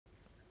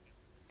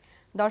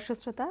দর্শক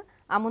শ্রোতা,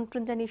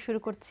 আমন্ত্রণ জানিয়ে শুরু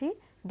করছি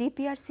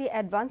ডিপিআরসি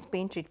অ্যাডভান্স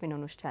পেইন ট্রিটমেন্ট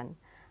অনুষ্ঠান।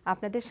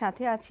 আপনাদের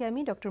সাথে আছি আমি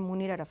ডক্টর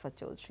মুনিরা রাফাত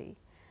চৌধুরী।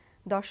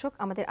 দর্শক,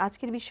 আমাদের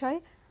আজকের বিষয়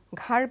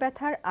ঘাড়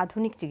ব্যথার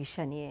আধুনিক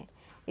চিকিৎসা নিয়ে।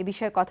 এ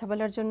বিষয়ে কথা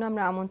বলার জন্য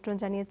আমরা আমন্ত্রণ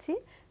জানিয়েছি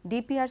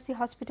ডিপিআরসি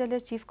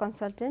হসপিটালের চিফ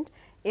কনসালটেন্ট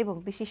এবং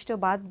বিশিষ্ট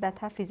বাত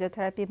ব্যথা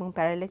ফিজিওথেরাপি এবং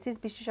প্যারালাইসিস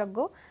বিশেষজ্ঞ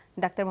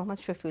ডক্টর.মড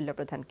শফিউল্লাহ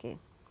প্রধানকে।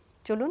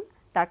 চলুন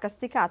তার কাছ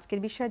থেকে আজকের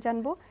বিষয়ে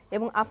জানবো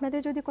এবং আপনাদের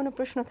যদি কোনো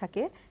প্রশ্ন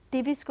থাকে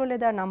টিভি স্ক্রলে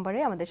দেওয়া নম্বরে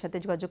আমাদের সাথে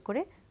যোগাযোগ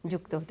করে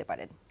যুক্ত হতে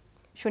পারেন।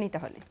 শুনি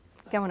তাহলে,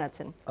 কেমন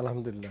আছেন?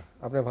 আলহামদুলিল্লাহ,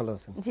 আপনি ভালো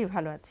আছেন? জি,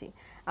 ভালো আছি।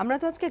 আমরা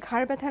তো আজকে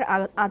ঘাড় ব্যথার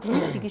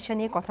আধুনিক চিকিৎসা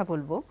নিয়ে কথা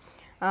বলবো।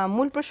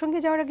 মূল প্রসঙ্গে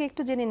যাওয়ার আগে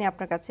একটু জেনে নিই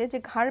আপনার কাছে যে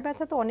ঘাড়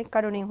ব্যথা তো অনেক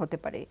কারণেই হতে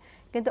পারে,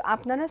 কিন্তু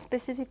আপনারা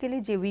স্পেসিফিক্যালি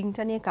যে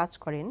উইংটা নিয়ে কাজ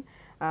করেন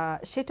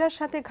সেটার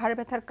সাথে ঘাড়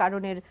ব্যথার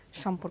কারণের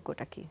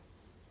সম্পর্কটা কি?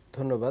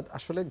 ধন্যবাদ।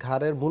 আসলে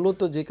ঘাড়ের মূলত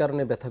যে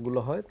কারণে ব্যথাগুলো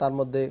হয় তার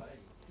মধ্যে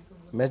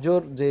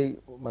মেজর যেই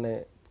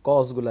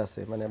কজগুলো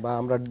আছে বা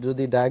আমরা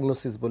যদি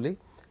ডায়াগনোসিস বলি,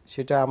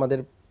 সেটা আমাদের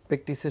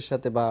প্র্যাকটিসের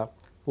সাথে বা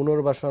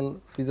পুনর্বাসন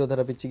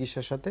ফিজিওথেরাপি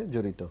চিকিৎসার সাথে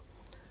জড়িত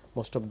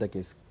মোস্ট অফ দ্য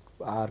কেস।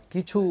 আর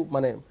কিছু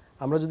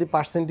আমরা যদি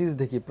পার্সেন্টেজ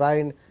দেখি, প্রায়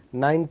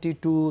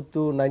 92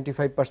 to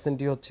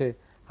 95% হচ্ছে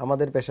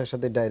আমাদের পেশার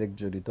সাথে ডাইরেক্ট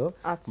জড়িত।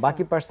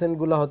 বাকি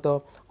পার্সেন্টগুলো হয়তো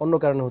অন্য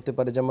কারণে হতে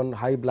পারে, যেমন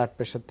হাই ব্লাড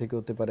প্রেশার থেকে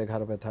হতে পারে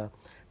ঘাড় ব্যথা,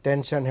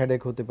 টেনশন,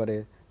 হেডেক হতে পারে,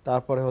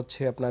 তারপরে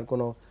হচ্ছে আপনার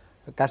কোনো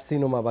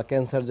কার্সিনোমা বা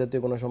ক্যান্সার জাতীয়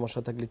কোনো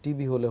সমস্যা থাকলে,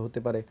 টিবি হলে হতে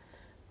পারে,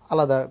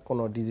 আলাদা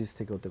কোনো ডিজিজ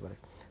থেকে হতে পারে।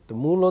 তো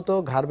মূলত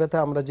ঘাড় ব্যথা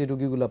আমরা যে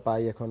রুগীগুলো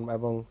পাই এখন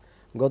এবং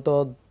গত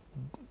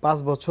 5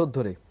 বছর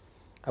ধরে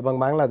এবং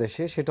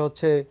বাংলাদেশে, সেটা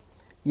হচ্ছে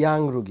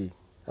ইয়াং রুগী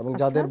এবং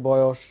যাদের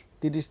বয়স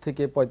 30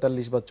 থেকে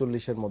 45 বা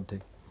 40-এর মধ্যে।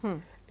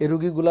 এই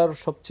রুগীগুলার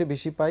সবচেয়ে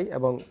বেশি পাই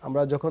এবং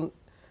আমরা যখন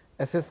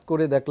অ্যাসেস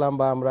করে দেখলাম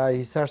বা আমরা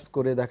রিসার্চ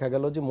করে দেখা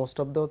গেল যে মোস্ট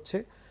অফ দ্য হচ্ছে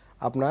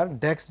আপনার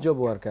ডেস্ক জব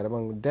ওয়ার্কার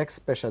এবং ডেস্ক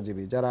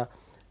পেশাজীবী, যারা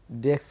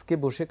ডেস্কে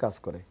বসে কাজ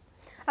করে।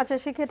 আচ্ছা,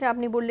 সেক্ষেত্রে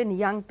আপনি বললেন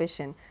ইয়াং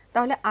পেশেন্ট,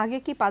 তাহলে আগে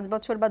কি 5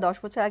 বছর বা 10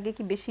 বছর আগে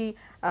কি বেশি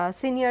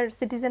সিনিয়র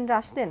সিটিজেনরা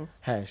আসতেন?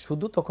 হ্যাঁ,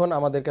 শুধু তখন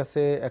আমাদের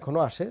কাছে এখনো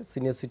আসে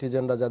সিনিয়র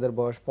সিটিজেনরা, যাদের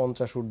বয়স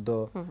 50 ঊর্ধ্ব,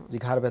 যে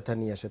ঘাড় ব্যথা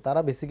নিয়ে আসে। তারা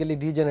বেসিক্যালি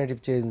ডিজেনারেটিভ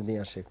চেঞ্জ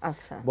নিয়ে আসে।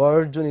 আচ্ছা,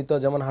 বয়সজনিত,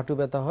 যেমন হাঁটু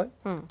ব্যথা হয়,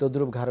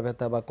 তদ্রুপ ঘাড়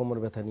ব্যথা বা কোমর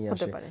ব্যথা নিয়ে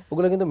আসে।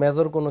 ওগুলো কিন্তু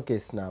মেজর কোনো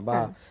কেস না, বা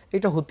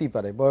এটা হতেই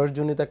পারে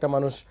বয়সজনিত। একটা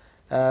মানুষ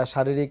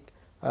শারীরিক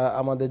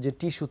আমাদের যে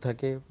টিস্যু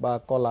থাকে বা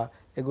কলা,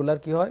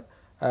 এগুলার কি হয়,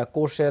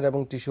 কোষের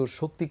এবং টিস্যুর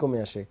শক্তি কমে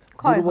আসে,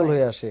 দুর্বল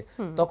হয়ে আসে।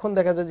 তখন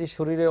দেখা যায় যে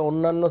শরীরের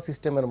অন্যান্য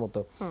সিস্টেমের মতো,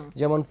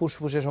 যেমন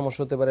ফুসফুসের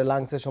সমস্যা হতে পারে,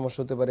 লাংসের সমস্যা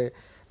হতে পারে,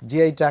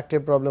 জিআই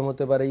ট্র্যাক্টের প্রবলেম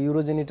হতে পারে,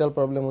 ইউরোজেনিটাল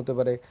প্রবলেম হতে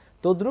পারে,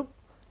 তদ্রুপ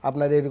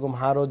আপনার এরকম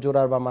হাড় ও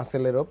জোড়ার বা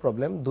মাসেলেরও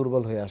প্রবলেম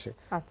দুর্বল হয়ে আসে।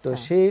 তো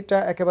সেইটা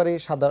একেবারেই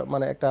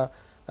সাধারণ একটা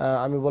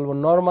আমি বলবো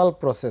নর্মাল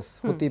প্রসেস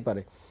হতেই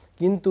পারে।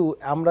 কিন্তু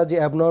আমরা যে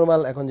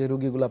অ্যাবনর্মাল এখন যে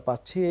রুগীগুলা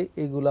পাচ্ছি,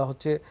 এইগুলা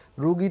হচ্ছে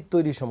রুগীর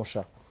তৈরি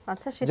সমস্যা।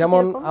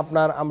 যেমন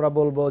আমরা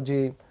বলবো যে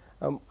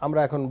আমরা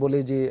এখন বলি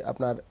যে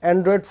আপনার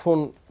Android phone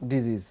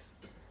disease,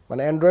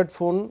 Android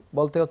phone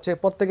বলতে হচ্ছে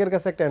প্রত্যেকের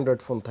কাছে একটা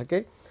অ্যান্ড্রয়েড ফোন থাকে।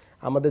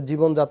 আমাদের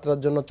জীবনযাত্রার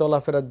জন্য,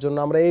 চলাফেরার জন্য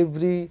আমরা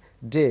এভরি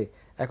ডে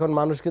এখন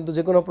মানুষ কিন্তু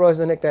যে কোনো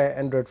প্রয়োজনে একটা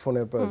অ্যান্ড্রয়েড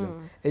ফোনের প্রয়োজন।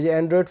 এই যে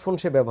অ্যান্ড্রয়েড ফোন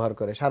সে ব্যবহার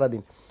করে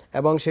সারাদিন,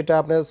 এবং সেটা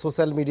আপনার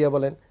সোশ্যাল মিডিয়া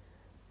বলেন,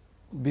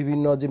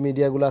 বিভিন্ন যে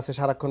মিডিয়াগুলো আছে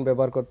সারাক্ষণ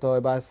ব্যবহার করতে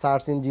হয়, বা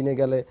সার্চ ইঞ্জিনে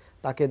গেলে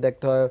তাকে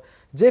দেখতে হয়,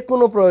 যে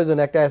কোনো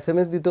প্রয়োজনে একটা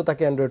SMS দিতেও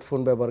তাকে অ্যান্ড্রয়েড ফোন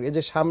ব্যবহার। এই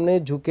যে সামনে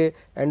ঝুঁকে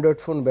অ্যান্ড্রয়েড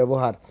ফোন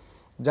ব্যবহার,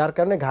 যার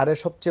কারণে ঘাড়ের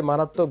সবচেয়ে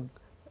মারাত্মক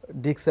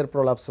ডিস্কের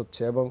প্রলাপস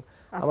হচ্ছে, এবং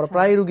আমরা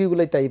প্রায়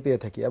রুগীগুলোই তাই পেয়ে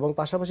থাকি। এবং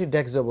পাশাপাশি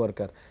desk job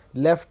worker,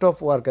 laptop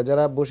worker,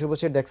 যারা বসে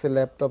বসে ডেস্কে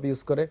ল্যাপটপ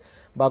ইউজ করে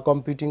বা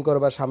কম্পিউটিং করে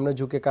বা সামনে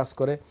ঝুঁকে কাজ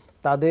করে,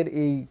 তাদের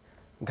এই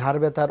ঘাড়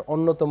ব্যথার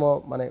অন্যতম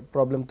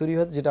প্রবলেম তৈরি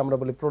হয়, যেটা আমরা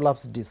বলি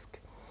প্রলাপস ডিস্ক।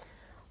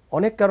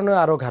 অনেক কারণে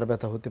আরও ঘাড়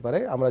ব্যথা হতে পারে।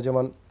 আমরা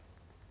যেমন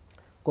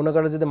কোনো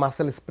কারণে যদি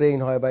মাসেল স্প্রেইন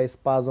হয় বা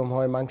স্পাজম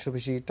হয়,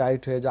 মাংসপেশি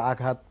টাইট হয়ে যায়,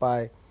 আঘাত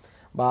পায়,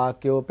 বা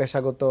কেউ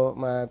পেশাগত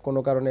কোনো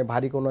কারণে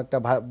ভারী কোনো একটা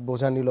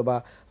বোঝা নিল, বা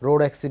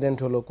রোড অ্যাক্সিডেন্ট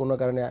হলো, কোনো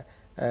কারণে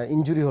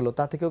ইনজুরি হলো,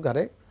 তা থেকেও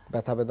ঘাড়ে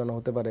ব্যথা বেদনা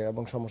হতে পারে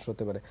এবং সমস্যা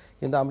হতে পারে।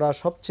 কিন্তু আমরা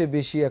সবচেয়ে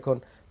বেশি এখন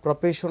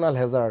প্রফেশনাল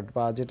হ্যাজার্ড,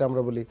 বা যেটা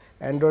আমরা বলি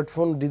অ্যান্ড্রয়েড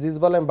ফোন ডিজিজ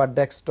বলেন বা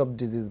ডেস্কটপ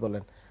ডিজিজ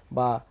বলেন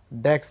বা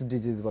ডেস্ক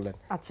ডিজিজ বলেন,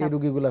 এই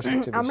রোগীগুলো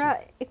সবচেয়ে বেশি। আমরা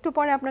একটু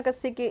পরে আপনার কাছ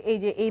থেকে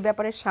এই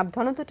ব্যাপারে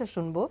সাবধানতাটা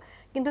শুনবো,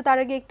 কিন্তু তার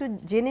আগে একটু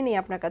জেনে নিই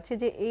আপনার কাছে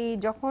যে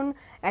যখন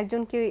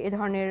একজনকে এ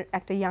ধরনের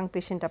একটা ইয়াং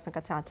পেশেন্ট আপনার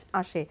কাছে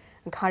আসে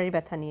ঘাড়ের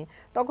ব্যথা নিয়ে,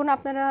 তখন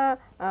আপনারা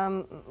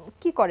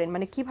কি করেন,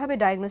 কিভাবে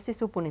ডায়াগনোসিস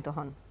উপনীত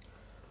হন?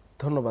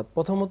 ধন্যবাদ।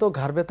 প্রথমত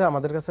ঘাড় ব্যথা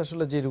আমাদের কাছে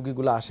আসলে যে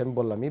রুগীগুলো আসে, আমি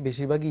বললামই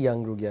বেশিরভাগই ইয়াং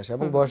রুগী আসে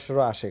এবং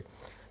বয়স্করা আসে।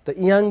 তো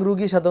ইয়াং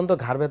রুগী সাধারণত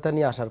ঘাড় ব্যথা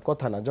নিয়ে আসার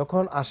কথা না।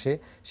 যখন আসে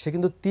সে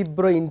কিন্তু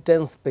তীব্র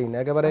ইন্টেন্স পেইন,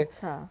 একেবারে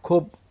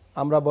খুব,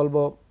 আমরা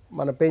বলবো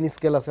পেইন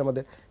স্কেল আছে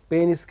আমাদের,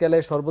 পেইন স্কেলে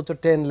সর্বোচ্চ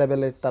 10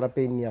 লেভেলে তারা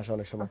পেইন নিয়ে আসে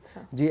অনেক সময়।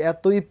 যে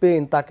এতই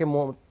পেইন, তাকে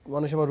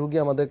অনেক সময় রুগী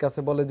আমাদের কাছে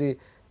বলে যে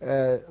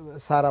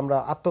স্যার আমরা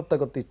আত্মহত্যা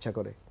করতে ইচ্ছা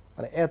করে,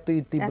 এতই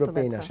তীব্র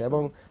পেইন আসে।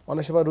 এবং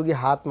অনেক সময় রুগী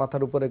হাত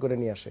মাথার উপরে করে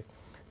নিয়ে আসে,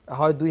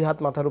 হয় 2 হাত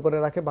মাথার উপরে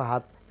রাখে বা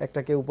হাত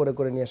একটাকে উপরে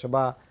করে নিয়ে আসে,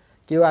 বা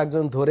কেউ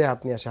একজন ধরে হাত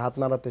নিয়ে আসে, হাত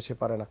নাড়াতে সে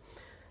পারে না।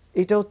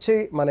 এটা হচ্ছে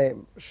মানে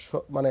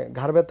মানে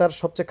ঘাড় ব্যথার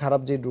সবচেয়ে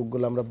খারাপ যে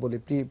রোগগুলো আমরা বলি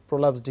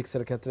প্রলাপস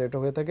ডিস্কের ক্ষেত্রে এটা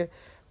হয়ে থাকে,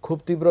 খুব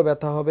তীব্র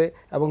ব্যথা হবে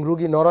এবং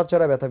রোগী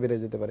নড়াচড়া ব্যথা বেড়ে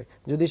যেতে পারে।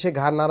 যদি সে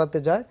ঘাড় নাড়াতে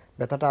যায়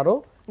ব্যথাটা আরো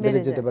বেড়ে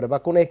যেতে পারে, বা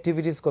কোনো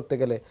অ্যাক্টিভিটিস করতে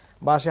গেলে,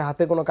 বা সে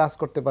হাতে কোনো কাজ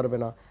করতে পারবে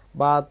না,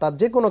 বা তার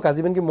যে কোনো কাজ,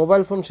 ইভেন কি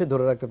মোবাইল ফোন সে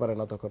ধরে রাখতে পারে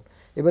না তখন,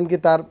 ইভেন কি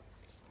তার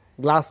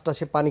গ্লাসটা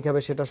সে পানি খাবে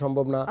সেটা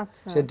সম্ভব না,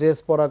 সে ড্রেস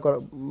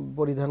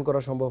পরিধান করা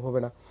সম্ভব হবে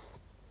না।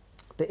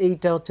 তো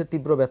এইটা হচ্ছে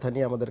তীব্র ব্যথা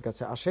নিয়ে আমাদের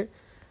কাছে আসে,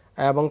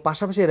 এবং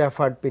পাশাপাশি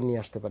রেফার্ড পেন নিয়ে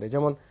আসতে পারে।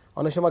 যেমন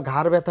অনেক সময়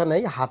ঘাড় ব্যথা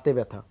নেই, হাতে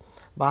ব্যথা,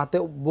 বা হাতে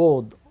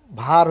বোধ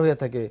ভার হয়ে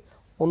থাকে,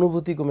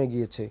 অনুভূতি কমে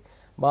গিয়েছে,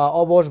 বা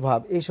অবশ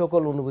ভাব, এই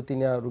সকল অনুভূতি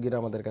নিয়ে রোগীরা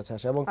আমাদের কাছে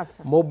আসে। এবং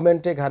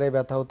মুভমেন্টে ঘাড়ে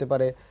ব্যথা হতে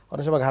পারে,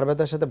 অনেক সময় ঘাড়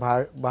ব্যথার সাথে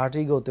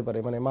ভার্টিগো হতে পারে,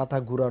 মানে মাথা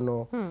ঘুরানো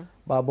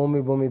বা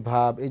বমি বমি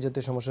ভাব, এই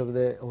জাতীয় সমস্যা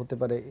হতে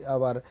পারে।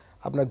 আবার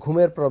আপনার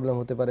ঘুমের প্রবলেম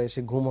হতে পারে,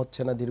 সে ঘুম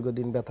হচ্ছে না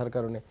দীর্ঘদিন ব্যথার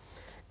কারণে।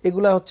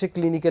 এগুলা হচ্ছে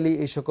ক্লিনিক্যালি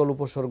এই সকল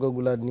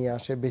উপসর্গগুলো নিয়ে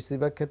আসে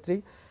বেশিরভাগ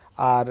ক্ষেত্রেই।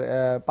 আর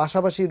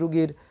পাশাপাশি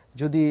রোগীর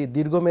যদি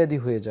দীর্ঘমেয়াদী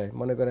হয়ে যায়,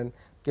 মনে করেন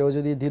কেউ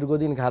যদি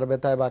দীর্ঘদিন ঘাড়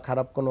ব্যথায় বা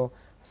খারাপ কোনো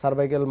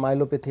সার্ভাইকাল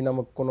মাইলোপ্যাথি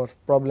নামক কোনো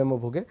প্রবলেমও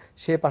ভোগে,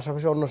 সে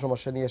পাশাপাশি অন্য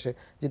সমস্যা নিয়ে আসে,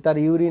 যে তার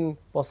ইউরিন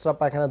প্রস্রাব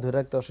পায়খানা ধরে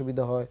রাখতে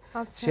অসুবিধা হয়,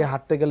 সে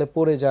হাঁটতে গেলে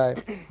পড়ে যায়,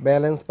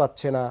 ব্যালেন্স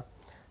পাচ্ছে না,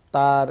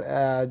 তার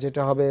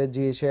যেটা হবে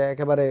যে সে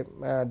একেবারে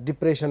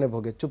ডিপ্রেশনে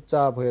ভোগে,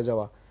 চুপচাপ হয়ে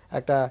যাওয়া।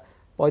 একটা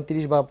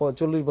 35 বা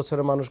 40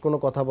 বছরের মানুষ কোনো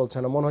কথা বলছে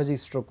না, মনে হয় যে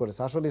স্ট্রোক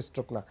করেছে, আসলে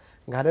স্ট্রোক না,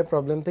 ঘাড়ের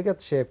প্রবলেম থেকে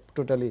সে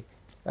টোটালি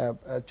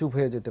চুপ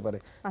হয়ে যেতে পারে,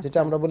 যেটা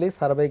আমরা বলি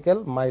সার্ভাইকাল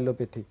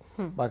মাইলোপ্যাথি।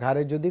 বা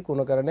ঘাড়ে যদি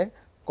কোনো কারণে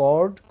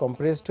কর্ড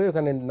কম্প্রেসড হয়ে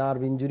ওখানে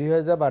নার্ভ ইনজুরি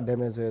হয়ে যায় বা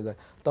ড্যামেজ হয়ে যায়,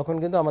 তখন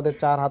কিন্তু আমাদের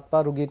 4 হাত পা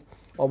রোগীর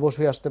অবশ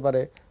হয়ে আসতে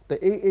পারে। তো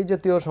এই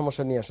জাতীয়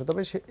সমস্যা নিয়ে আসে।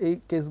 তবে এই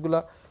কেসগুলা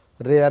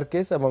রেয়ার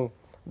কেস, এবং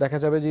দেখা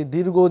যাবে যে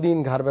দীর্ঘদিন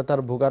ঘাড়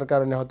ব্যথার ভোগার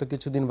কারণে হয়তো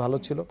কিছুদিন ভালো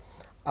ছিল,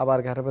 আবার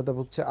ঘাড় ব্যথা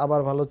ভুগছে,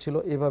 আবার ভালো ছিল,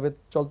 এইভাবে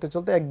চলতে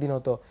চলতে একদিন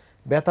হয়তো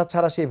ব্যথা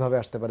ছাড়া সেইভাবে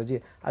আসতে পারে যে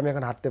আমি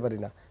এখন হাঁটতে পারি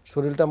না,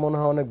 শরীরটা মনে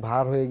হয় অনেক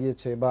ভার হয়ে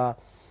গিয়েছে, বা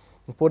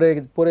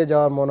পড়ে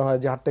যাওয়ার মনে হয়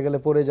যে হাঁটতে গেলে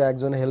পড়ে যায়,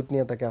 একজনের হেল্প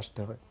নিয়ে তাকে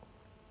আসতে হয়।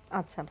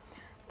 আচ্ছা,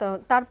 তো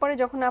তারপরে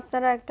যখন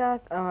আপনারা একটা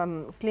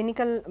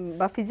ক্লিনিক্যাল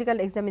বা ফিজিক্যাল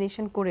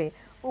এক্সামিনেশন করে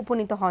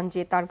উপনীত হন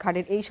যে তার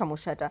ঘাড়ের এই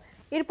সমস্যাটা,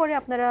 এরপরে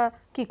আপনারা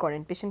কি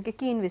করেন, পেশেন্টকে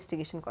কি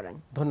ইনভেস্টিগেশন করেন?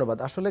 ধন্যবাদ।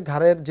 আসলে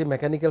ঘাড়ের যে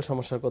মেকানিক্যাল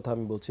সমস্যার কথা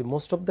আমি বলছি,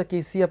 মোস্ট অফ দ্য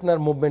কেসই আপনার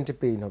মুভমেন্টে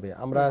পেইন হবে।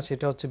 আমরা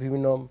সেটা হচ্ছে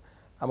বিভিন্ন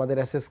আমাদের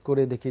অ্যাসেস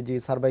করে দেখি যে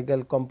cervical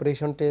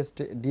compression test,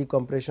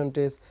 decompression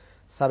test,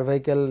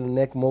 cervical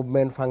নেক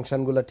মুভমেন্ট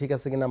ফাংশনগুলো ঠিক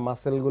আছে কিনা,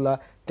 মাসেলগুলা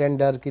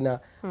টেন্ডার কিনা,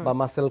 বা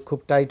মাসেল খুব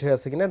টাইট হয়ে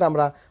আছে কিনা, এটা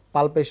আমরা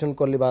পালপেশন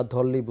করলে বা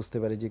ধরলেই বুঝতে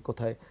পারি যে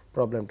কোথায়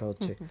প্রবলেমটা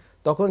হচ্ছে।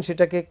 তখন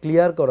সেটাকে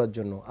ক্লিয়ার করার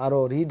জন্য, আরও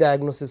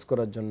রিডায়াগনোসিস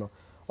করার জন্য,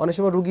 অনেক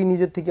সময় রোগী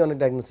নিজের থেকে অনেক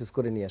ডায়াগনোসিস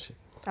করে নিয়ে আসে,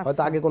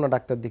 হয়তো আগে কোনো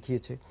ডাক্তার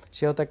দেখিয়েছে,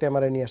 সে হয়তো একটা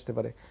এমআরআই নিয়ে আসতে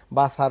পারে,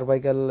 বা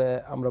সার্ভাইকাল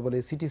আমরা বলি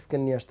সিটি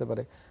স্ক্যান নিয়ে আসতে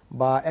পারে,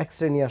 বা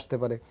এক্সরে নিয়ে আসতে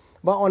পারে,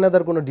 বা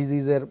অনাদার কোনো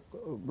ডিজিজের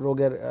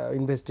রোগের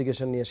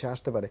ইনভেস্টিগেশন নিয়ে সে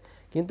আসতে পারে।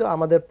 কিন্তু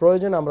আমাদের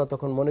প্রয়োজন, আমরা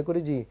তখন মনে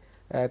করি যে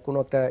কোনো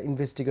একটা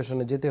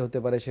ইনভেস্টিগেশনে যেতে হতে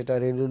পারে, সেটা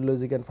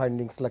রেডিওলজিক্যাল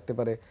ফাইন্ডিংস লাগতে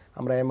পারে,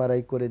 আমরা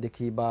এমআরআই করে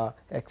দেখি, বা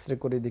এক্সরে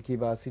করে দেখি,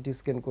 বা সিটি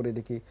স্ক্যান করে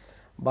দেখি।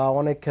 বা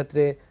অনেক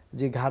ক্ষেত্রে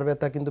যে ঘাড়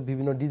ব্যথা কিন্তু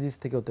বিভিন্ন ডিজিজ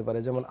থেকে হতে পারে,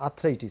 যেমন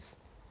আর্থ্রাইটিস,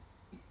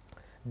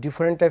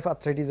 ডিফারেন্ট টাইপ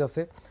আর্থ্রাইটিস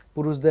আছে।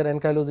 পুরুষদের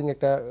অ্যানকাইলোজিং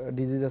একটা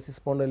ডিজিজ আছে,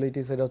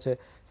 স্পন্ডাইলাইটিস, এটা হচ্ছে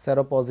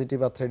সেরোপজিটিভ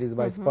আর্থ্রাইটিস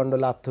বা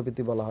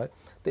স্পন্ডাইলোআর্থ্রোপ্যাথি বলা হয়।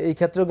 তো এই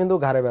ক্ষেত্রেও কিন্তু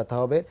ঘাড়ে ব্যথা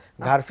হবে,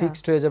 ঘাড়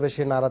ফিক্সড হয়ে যাবে,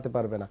 সে নাড়াতে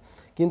পারবে না।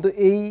 কিন্তু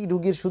এই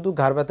রোগীর শুধু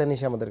ঘাড় ব্যথা নিয়ে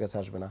সে আমাদের কাছে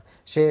আসবে না,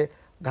 সে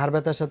ঘাড়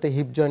ব্যথার সাথে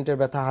হিপ জয়েন্টের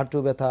ব্যথা, হাঁটু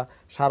ব্যথা,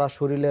 সারা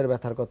শরীরের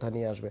ব্যথার কথা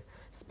নিয়ে আসবে।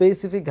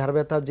 স্পেসিফিক ঘাড়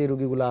ব্যথা যে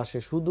রোগীগুলো আসে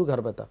শুধু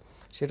ঘাড় ব্যথা,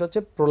 সেটা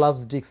হচ্ছে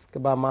প্রোলাপস ডিস্ক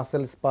বা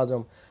মাসেল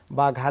স্পাজম,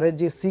 বা ঘাড়ের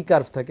যে সি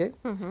কার্ভ থাকে,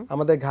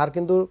 আমাদের ঘাড়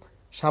কিন্তু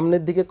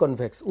সামনের দিকে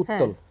কনভেক্স,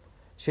 উত্তল,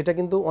 সেটা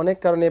কিন্তু অনেক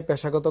কারণে,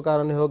 পেশাগত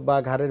কারণে হোক, বা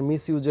ঘাড়ের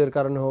মিস ইউজের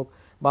কারণে হোক,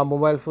 বা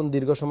মোবাইল ফোন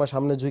দীর্ঘ সময়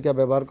সামনে ঝুঁকা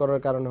ব্যবহার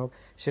করার কারণে হোক,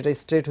 সেটা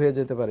স্ট্রেট হয়ে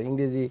যেতে পারে,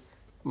 ইংরেজি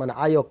মানে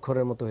আই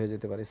অক্ষরের মতো হয়ে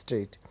যেতে পারে,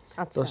 স্ট্রেট।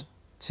 তো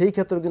সেই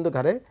ক্ষেত্রে কিন্তু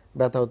ঘাড়ে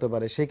ব্যথা হতে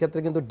পারে। সেই ক্ষেত্রে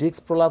কিন্তু ডিস্ক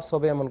প্রোলাপস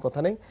হবে এমন কথা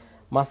নেই,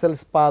 মাসেল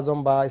স্পাজম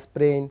বা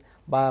স্প্রেইন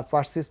বা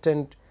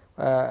পারসিস্টেন্ট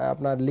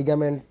আপনার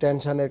লিগামেন্ট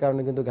টেনশনের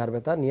কারণে কিন্তু ঘাড়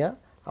ব্যথা নিয়ে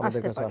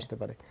আমাদের কাছে আসতে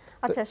পারে।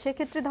 আচ্ছা,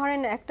 সেক্ষেত্রে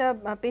ধরেন একটা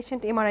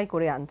পেশেন্ট এমআরআই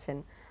করে আনছেন,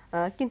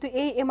 কিন্তু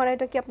এই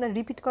এমআরআইটা কি আপনার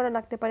রিপিট করা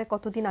লাগতে পারে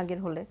কতদিন আগের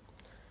হলে?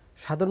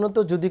 সাধারণত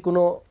যদি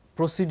কোনো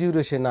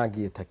প্রসিডিউরে সে না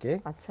গিয়ে থাকে,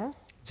 আচ্ছা,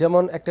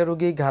 যেমন একটা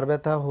রোগী ঘাড়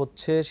ব্যথা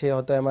হচ্ছে, সে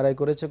হয়তো এমআরআই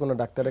করেছে, কোনো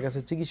ডাক্তারের কাছে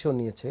চিকিৎসা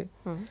নিয়েছে,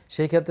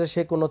 সেই ক্ষেত্রে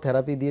সে কোনো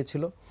থেরাপি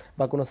দিয়েছিল,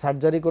 বা কোনো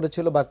সার্জারি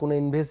করেছিল, বা কোনো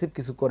ইনভেসিভ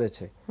কিছু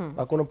করেছে,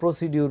 বা কোনো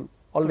প্রসিডিউর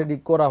অলরেডি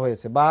করা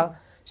হয়েছে, বা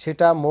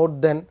সেটা মোর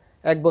দেন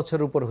 1 বছর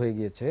উপর হয়ে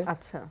গিয়েছে,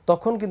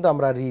 তখন কিন্তু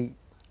আমরা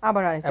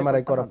আবার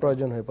এমআরআই করা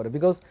প্রয়োজন হয়ে পড়ে।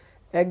 বিকজ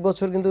 1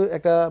 বছর কিন্তু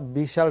একটা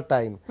বিশাল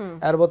টাইম,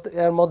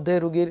 এর মধ্যে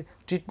রোগীর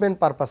ট্রিটমেন্ট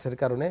পারপাসের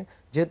কারণে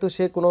যেহেতু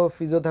সে কোনো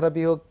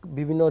ফিজিওথেরাপি হোক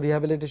বিভিন্ন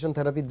রিহ্যাবিলিটেশন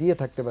থেরাপি দিয়ে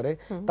থাকতে পারে,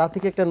 তা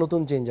থেকে একটা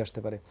নতুন চেঞ্জ আসতে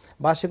পারে,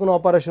 বা সে কোনো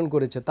অপারেশন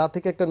করেছে তা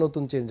থেকে একটা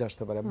নতুন চেঞ্জ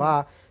আসতে পারে, বা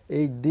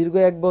এই দীর্ঘ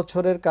 1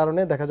 বছরের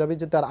কারণে দেখা যাবে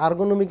যে তার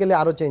আর্গোনমিক্যালি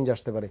আরো চেঞ্জ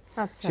আসতে পারে।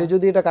 সে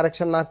যদি এটা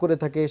কারেকশন না করে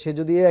থাকে, সে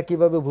যদি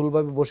একইভাবে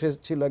ভুলভাবে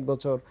বসেছিল 1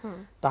 বছর,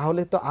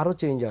 তাহলে তো আরো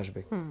চেঞ্জ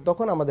আসবে।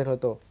 তখন আমাদের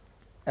হয়তো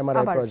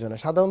এমআরআই প্রয়োজন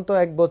হয়। সাধারণত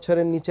 1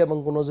 বছরের নিচে এবং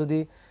কোনো যদি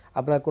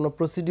আপনার কোনো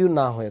প্রসিডিউর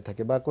না হয়ে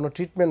থাকে বা কোনো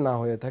ট্রিটমেন্ট না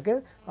হয়ে থাকে,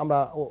 আমরা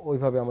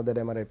ওইভাবে আমাদের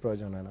এমআরআই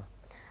প্রয়োজন হয় না।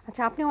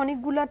 আচ্ছা, আপনি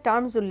অনেকগুলা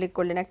টার্মস উল্লেখ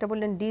করলেন, একটা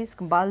বললেন ডিস্ক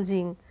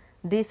বালজিং,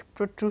 ডিস্ক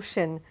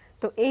প্রোট্রুশন,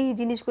 তো এই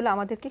জিনিসগুলো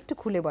আমাদেরকে একটু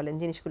খুলে বলেন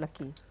জিনিসগুলো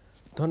কি?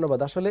 ধন্যবাদ।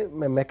 আসলে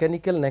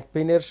মেকানিক্যাল নেক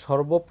পেইনের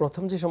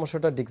সর্বপ্রথম যে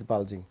সমস্যাটা ডিস্ক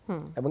বালজিং,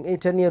 এবং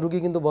এইটা নিয়ে রোগী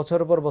কিন্তু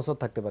বছরের পর বছর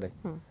থাকতে পারে।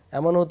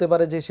 এমন হতে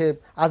পারে যে সে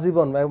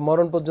আজীবন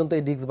মরণ পর্যন্ত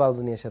এই ডিস্ক বালজ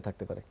নিয়ে সে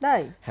থাকতে পারে।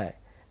 তাই? হ্যাঁ,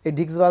 এই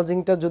ডিস্ক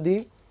বালজিংটা যদি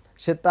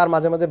সে তার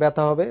মাঝে মাঝে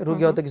ব্যথা হবে,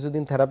 রোগী হয়তো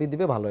কিছুদিন থেরাপি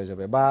দিবে, ভালো হয়ে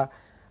যাবে, বা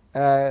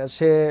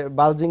সে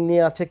বালজিং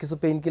নিয়ে আছে, কিছু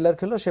পেইন কিলার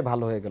খেলো, সে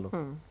ভালো হয়ে গেল,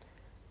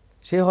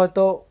 সে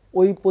হয়তো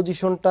ওই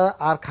পজিশনটা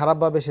আর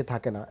খারাপভাবে সে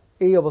থাকে না,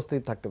 এই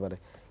অবস্থায় থাকতে পারে।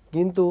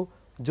 কিন্তু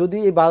যদি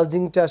এই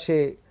বালজিংটা সে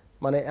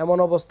মানে এমন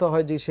অবস্থা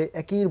হয় যে সে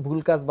একই ভুল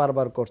কাজ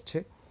বারবার করছে,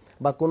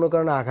 বা কোনো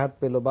কারণে আঘাত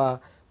পেলো, বা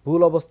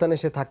ভুল অবস্থানে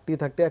সে থাকতে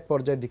থাকতে এক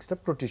পর্যায়ে ডিস্কটা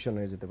প্রোট্রুশন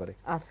হয়ে যেতে পারে।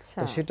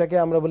 তো সেটাকে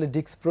আমরা বলি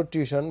ডিস্ক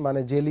প্রোট্রুশন, মানে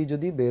জেলি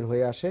যদি বের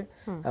হয়ে আসে,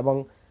 এবং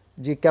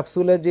যে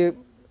ক্যাপসুলে যে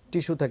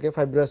টিস্যু থাকে,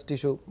 ফাইব্রাস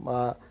টিস্যু বা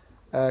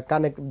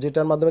কানেক্ট,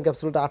 যেটার মাধ্যমে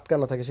ক্যাপসুলটা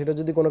আটকানো থাকে, সেটা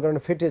যদি কোনো কারণে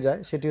ফেটে যায়,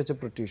 সেটি হচ্ছে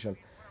প্রোট্রুশন।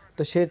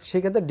 তো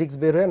সেক্ষেত্রে ডিস্ক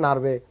বের হয়ে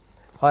নার্ভে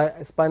হয়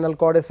স্পাইনাল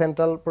কর্ডে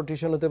সেন্ট্রাল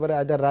প্রোট্রুশন হতে পারে,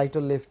 আইদার রাইট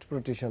ও লেফট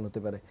প্রোট্রুশন হতে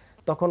পারে।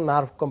 তখন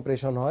নার্ভ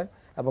কম্প্রেশন হয়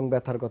এবং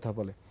ব্যথার কথা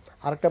বলে।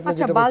 আরেকটা আপনি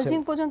যেটা বলছেন, বালজিং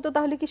পর্যন্ত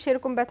তাহলে কি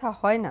সেরকম ব্যথা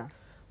হয় না?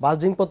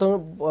 বালজিং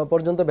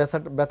পর্যন্ত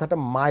ব্যথাটা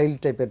মাইল্ড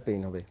টাইপের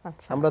পেইন হবে।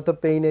 আমরা তো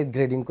পেইনের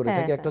গ্রেডিং করে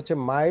থাকি, একটা হচ্ছে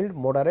মাইল্ড,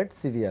 মডারেট,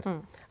 সিভিয়ার,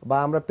 বা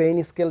আমরা পেইন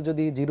স্কেল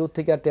যদি 0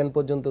 থেকে 10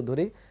 পর্যন্ত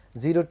ধরি,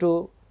 0 to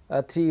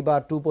 3 বা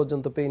 2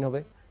 পর্যন্ত পেইন হবে।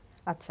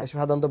 আচ্ছা,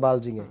 সাধারণত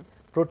বালজিং এ।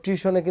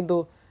 প্রোট্রুশনে কিন্তু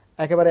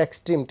একেবারে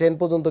এক্সট্রিম 10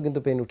 পর্যন্ত কিন্তু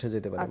পেইন উঠে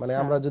যেতে পারে, মানে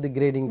আমরা যদি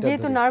গ্রেডিংটা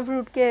যেহেতু নার্ভ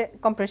রুটকে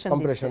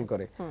কম্প্রেশন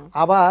করে।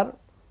 আবার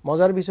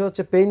মজার বিষয়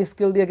হচ্ছে পেইন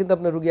স্কেল দিয়ে কিন্তু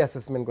আপনি রোগী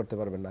অ্যাসেসমেন্ট করতে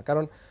পারবেন না,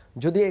 কারণ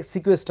যদি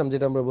সিকুয়েস্টাম,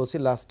 যেটা আমরা বলছি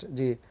লাস্ট,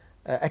 যে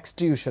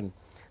এক্সট্রিউশন,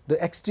 তো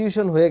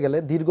এক্সট্রিউশন হয়ে গেলে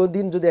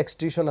দীর্ঘদিন যদি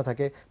এক্সট্রিউশন না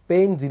থাকে,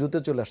 পেইন 0-তে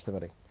চলে আসতে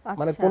পারে,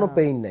 মানে কোনো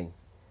পেইন নাই,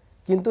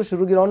 কিন্তু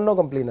রোগীর অন্য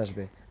কমপ্লেইন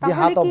আসবে যে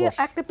হাত অবশ।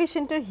 একটা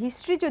পেশেন্টের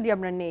হিস্ট্রি যদি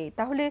আমরা নেই,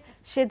 তাহলে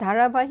সে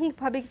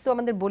ধারাবাহিকভাবে তো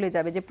আমাদের বলে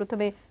যাবে যে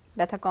প্রথমে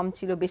ব্যথা কম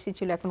ছিল, বেশি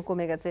ছিল, এখন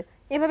কমে গেছে,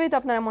 এভাবেই তো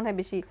আপনারা মনে হয়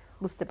বেশি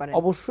বুঝতে পারেন।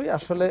 অবশ্যই।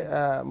 আসলে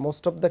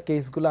মোস্ট অফ দ্য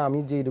কেসগুলো আমি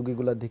যে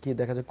রোগীগুলো দেখি,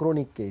 দেখা যায়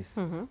ক্রনিক কেস,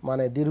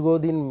 মানে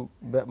দীর্ঘদিন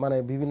মানে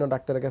বিভিন্ন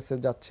ডাক্তারের কাছে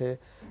যাচ্ছে,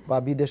 বা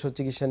বিদেশে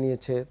চিকিৎসা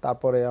নিয়েছে,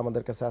 তারপরে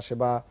আমাদের কাছে আসে,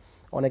 বা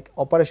অনেক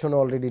অপারেশন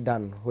অলরেডি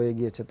ডান হয়ে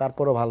গিয়েছে,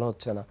 তারপরেও ভালো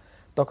হচ্ছে না,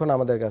 তখন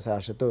আমাদের কাছে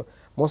আসে। তো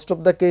মোস্ট অফ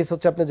দ্য কেস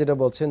হচ্ছে আপনি যেটা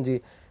বলছেন, যে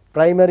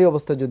প্রাইমারি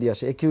অবস্থায় যদি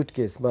আসে, একিউট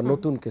কেস বা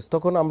নতুন কেস,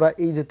 তখন আমরা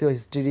এই জাতীয়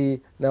হিস্ট্রি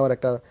নেওয়ার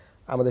একটা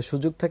আমাদের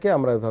সুযোগ থাকে,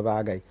 আমরা ওইভাবে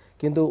আগাই।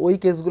 কিন্তু ওই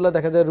কেসগুলো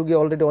দেখা যায় রোগী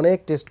অলরেডি অনেক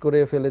টেস্ট করে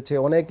ফেলেছে,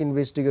 অনেক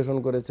ইনভেস্টিগেশন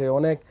করেছে,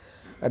 অনেক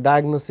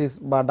ডায়াগনোসিস,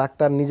 বা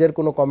ডাক্তার নিজের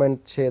কোনো কমেন্ট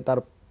সে তার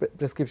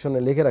প্রেসক্রিপশনে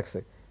লিখে রাখছে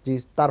যে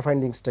তার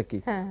ফাইন্ডিংসটা কি,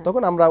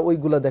 তখন আমরা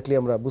ওইগুলা দেখলে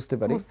আমরা বুঝতে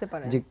পারি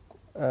যে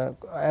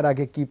এর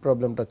আগে কি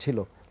প্রবলেমটা ছিল।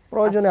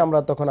 প্রয়োজনে আমরা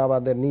তখন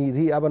আমাদের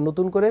আবার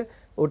নতুন করে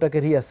ওটাকে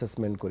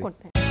রিঅ্যাসেসমেন্ট করি।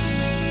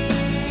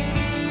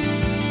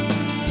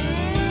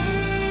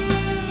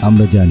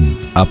 আমরা জানি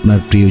আপনার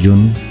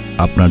প্রিয়জন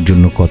আপনার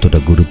জন্য কতটা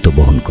গুরুত্ব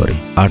বহন করে,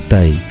 আর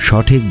তাই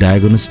সঠিক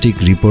ডায়াগনস্টিক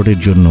রিপোর্টের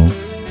জন্য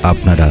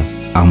আপনারা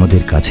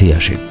আমাদের কাছেই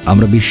আসেন।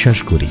 আমরা বিশ্বাস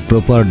করি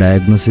প্রপার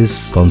ডায়াগনোসিস,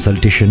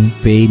 কনসালটেশন,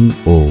 পেইন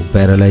ও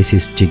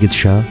প্যারালাইসিস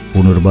চিকিৎসা,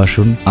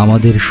 পুনর্বাসন,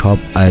 আমাদের সব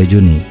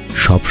আয়োজনই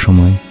সব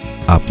সময়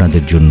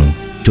আপনাদের জন্য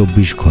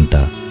 24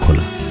 ঘন্টা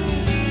খোলা।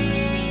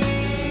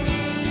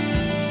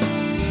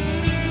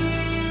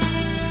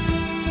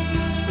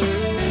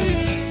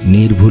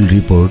 নির্ভুল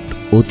রিপোর্ট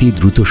অতি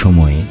দ্রুত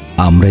সময়ে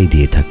আমরাই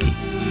দিয়ে থাকি।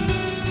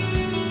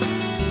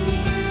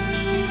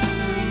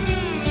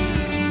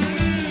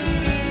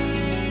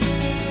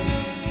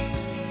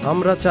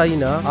 আমরা চাই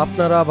না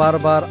আপনারা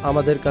বারবার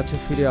আমাদের কাছে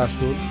ফিরে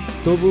আসুন,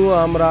 তবুও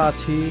আমরা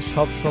আছি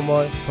সব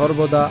সময়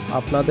সর্বদা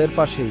আপনাদের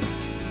পাশেই।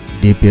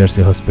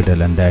 DPRC hospital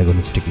and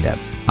diagnostic lab,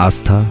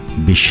 আস্থা,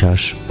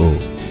 বিশ্বাস ও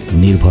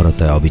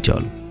নির্ভরতায়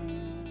অবিচল।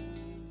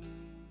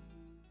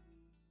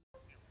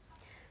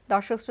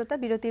 দর্শক শ্রোতা,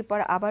 বিরতির পর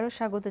আবারও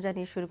স্বাগত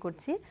জানিয়ে শুরু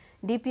করছি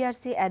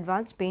ডিপিআরসি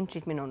অ্যাডভান্সড পেইন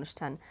ট্রিটমেন্ট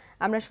অনুষ্ঠান।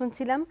 আমরা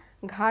শুনছিলাম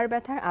ঘাড়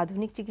ব্যথার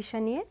আধুনিক চিকিৎসা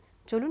নিয়ে।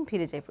 চলুন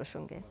ফিরে যাই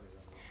প্রসঙ্গে।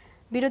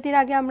 বিরতির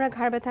আগে আমরা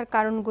ঘাড় ব্যথার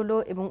কারণগুলো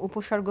এবং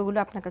উপসর্গগুলো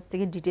আপনার কাছ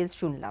থেকে ডিটেলস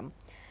শুনলাম।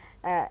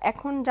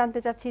 এখন জানতে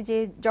চাচ্ছি যে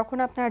যখন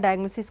আপনারা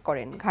ডায়াগনোসিস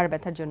করেন ঘাড়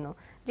ব্যথার জন্য,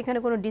 যেখানে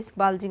কোনো ডিস্ক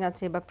বালজিং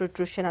আছে বা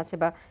প্রোট্রুশন আছে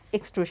বা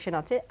এক্সট্রুশন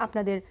আছে,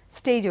 আপনাদের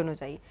স্টেজ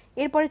অনুযায়ী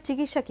এরপরে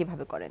চিকিৎসা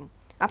কিভাবে করেন?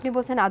 আপনি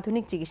বলছেন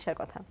আধুনিক চিকিৎসার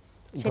কথা।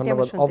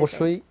 ধন্যবাদ।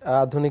 অবশ্যই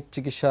আধুনিক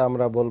চিকিৎসা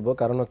আমরা বলবো,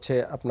 কারণ হচ্ছে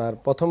আপনার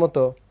প্রথমত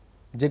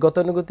যে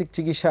গতানুগতিক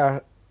চিকিৎসা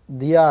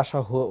দিয়ে আসা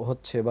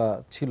হচ্ছে বা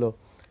ছিল,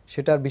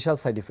 সেটার বিশাল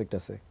সাইড ইফেক্ট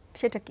আছে।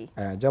 সেটা কি?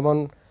 যেমন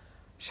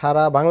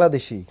সারা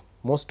Bangladeshi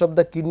most of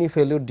the kidney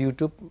failure due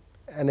to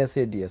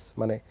NSAIDs,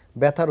 মানে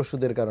ব্যথার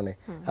ওষুধের কারণে।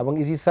 এবং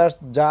রিসার্চ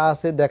যা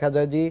আছে দেখা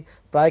যায় যে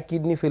প্রায়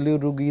কিডনি ফেলিউর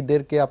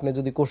রোগীদেরকে আপনি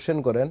যদি কোশ্চেন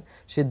করেন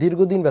সে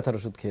দীর্ঘদিন ব্যথার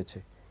ওষুধ খেয়েছে,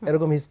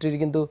 এরকম হিস্ট্রি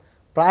কিন্তু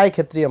প্রায়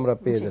ক্ষেত্রেই আমরা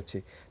পেয়ে যাচ্ছি।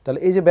 তাহলে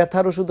এই যে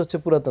ব্যথার ওষুধ হচ্ছে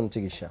পুরাতন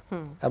চিকিৎসা,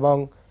 এবং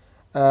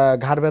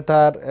ঘাড়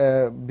ব্যথার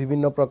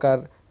বিভিন্ন প্রকার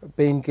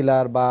পেইন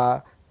কিলার বা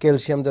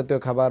ক্যালসিয়াম জাতীয়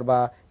খাবার, বা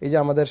এই যে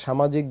আমাদের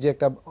সামাজিক যে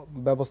একটা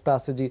ব্যবস্থা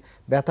আছে যে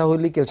ব্যথা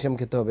হইলেই ক্যালসিয়াম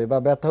খেতে হবে বা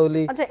ব্যথা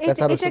হইলেই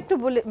ব্যথার ওষুধ। এটা একটু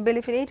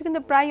বলে ফেলি, এটা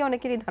কিন্তু প্রায়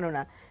অনেকেরই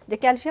ধারণা যে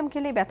ক্যালসিয়াম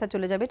খেলেই ব্যথা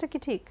চলে যাবে, এটা কি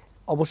ঠিক?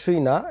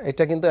 অবশ্যই না,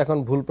 এটা কিন্তু এখন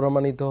ভুল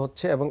প্রমাণিত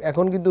হচ্ছে, এবং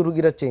এখন কিন্তু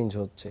রোগীরা চেঞ্জ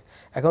হচ্ছে।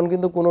 এখন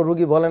কিন্তু কোনো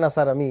রোগী বলে না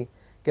স্যার আমি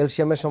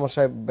ক্যালসিয়ামের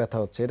সমস্যায় ব্যথা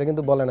হচ্ছে, এটা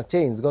কিন্তু বলে না।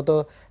 চেঞ্জ গত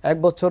 1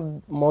 বছর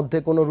মধ্যে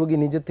কোনো রোগী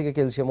নিজের থেকে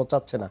ক্যালসিয়ামও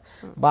চাচ্ছে না,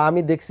 বা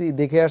আমি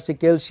দেখে আসছি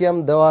ক্যালসিয়াম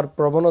দেওয়ার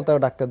প্রবণতা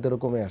ডাক্তারদেরও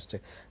কমে আসছে,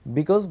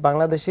 বিকজ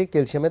বাংলাদেশে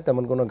ক্যালসিয়ামের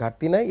তেমন কোনো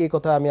ঘাটতি নাই। এই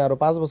কথা আমি আরো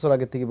 5 বছর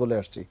আগে থেকে বলে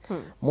আসছি।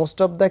 মোস্ট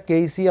অফ দ্য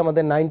কেসই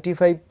আমাদের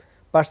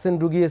 95%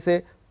 রোগী এসে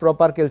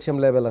প্রপার ক্যালসিয়াম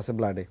লেভেল আছে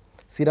ব্লাডে,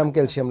 সিরাম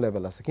ক্যালসিয়াম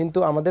লেভেল আছে, কিন্তু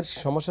আমাদের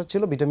সমস্যা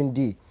ছিল ভিটামিন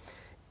ডি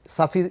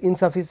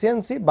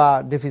ইনসাফিসিয়েন্সি বা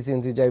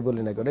ডেফিসিয়েন্সি যাই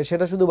বলি না করে,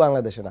 সেটা শুধু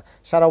বাংলাদেশে না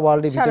সারা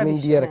ওয়ার্ল্ডে ভিটামিন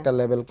ডি এর একটা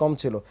লেভেল কম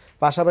ছিল।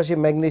 পাশাপাশি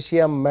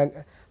ম্যাগনেসিয়াম,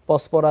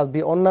 ফসফরাস,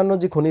 অন্যান্য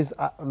যে খনিজ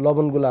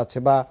লবণগুলো আছে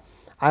বা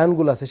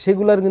আয়নগুলো আছে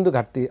সেগুলোর কিন্তু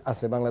ঘাটতি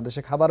আছে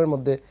বাংলাদেশে, খাবারের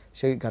মধ্যে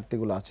সেই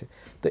ঘাটতিগুলো আছে।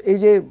 তো এই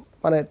যে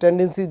মানে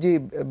টেন্ডেন্সি যে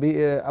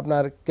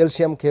আপনার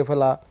ক্যালসিয়াম খেয়ে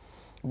ফেলা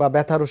বা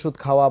ব্যথার ওষুধ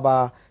খাওয়া বা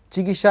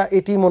চিকিৎসা,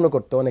 এটি মনে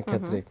করতো অনেক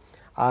ক্ষেত্রে।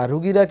 আর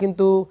রোগীরা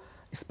কিন্তু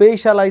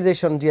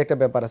স্পেশালাইজেশন যে একটা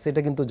ব্যাপার আছে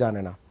এটা কিন্তু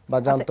জানে না বা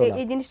জানতো না।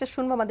 এই জিনিসটা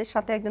শুনবো, আমাদের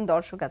সাথে একজন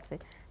দর্শক আছে,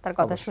 তার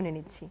কথা শুনে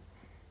নিচ্ছি।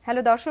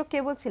 হ্যালো দর্শক, কে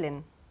বলছিলেন?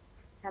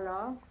 হ্যালো,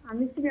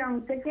 আমি শ্রীরাম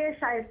থেকে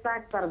শায়েস্তা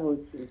আক্তার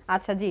বলছি।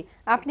 আচ্ছা জি,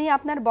 আপনি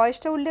আপনার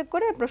বয়সটা উল্লেখ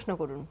করে প্রশ্ন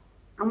করুন।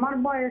 আমার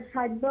বয়স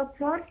 60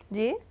 বছর।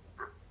 জি,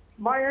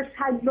 বয়স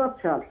 60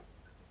 বছর।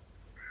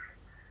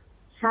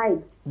 60।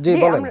 জি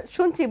বলেন। আমরা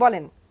শুনছি,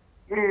 বলেন।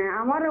 হ্যাঁ,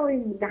 আমার ওই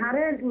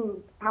ঘাড়ের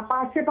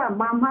পাশে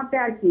বাম হাতে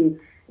আর কি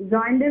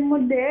জয়েন্টের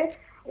মধ্যে,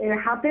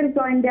 হাতের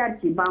জয়েন্টে আর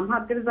কি, বাম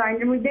হাতের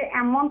জয়েন্টের মধ্যে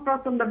এমন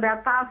প্রচন্ড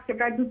ব্যথা আসছে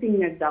প্রায় 2-3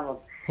 মাস যাবত।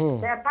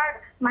 ব্যথা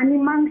মানে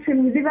মাংস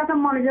নিজে ব্যথা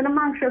মনে যেন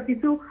মাংস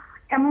কিছু,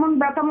 এমন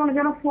ব্যথা মনে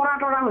যেন ফোড়া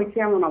টোড়া হয়েছে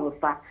এমন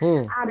অবস্থা।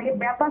 আর এই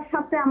ব্যথার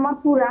সাথে আমার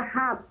পুরো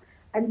হাত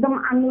একদম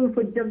আঙুল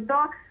পর্যন্ত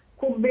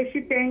খুব বেশি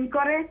পেইন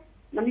করে,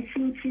 মানে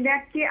শিরশিরা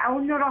কি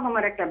অন্য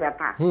রকমের একটা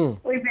ব্যথা।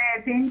 ওই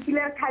পেইন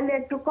কিলার খাইলে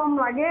একটু কম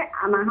লাগে,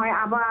 না হয়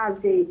আবার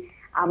যে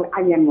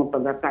আগের মতো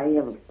ব্যথা, এই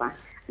অবস্থা।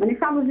 মানে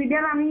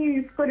সাবুসিডার আমি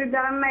ইউজ করি,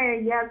 যারা না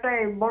ইয়াতে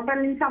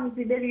বটালিন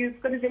সাবুসিডার ইউজ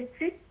করে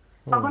দেখছি,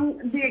 তখন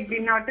 2-1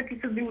 দিন হয়তো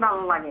কিছুদিন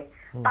ভালো লাগে,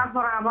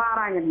 তারপর আবার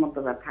আগের মতো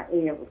ব্যথা,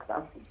 এই অবস্থা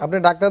আছে। আপনি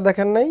ডাক্তার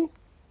দেখেন নাই?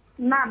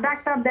 না,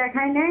 ডাক্তার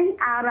দেখাই নাই।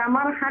 আর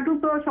আমার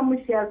হাঁটুতে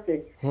সমস্যা আছে,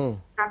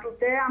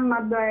 হাঁটুতে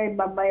আমার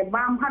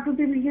বাম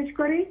হাঁটুতে বিশেষ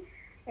করে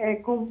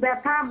খুব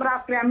ব্যথা।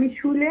 রাত্রে আমি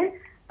শুলে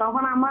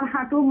তখন আমার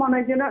হাঁটু মনে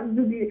হয় যেন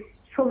যদি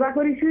সোজা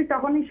করে শুই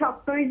তখনই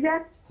শক্ত হয়ে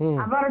যায়,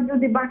 আবার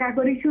যদি বাঁকা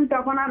করে শুই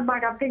তখন আর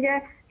বাঁকা থেকে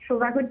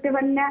সোজা করতে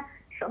পারি না,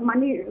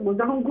 মানে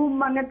যখন ঘুম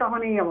ভাঙে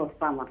তখন এই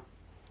অবস্থা আমার।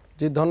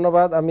 জি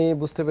ধন্যবাদ, আমি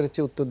বুঝতে পেরেছি,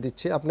 উত্তর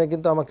দিচ্ছি। আপনি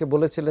কিন্তু আমাকে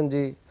বলেছিলেন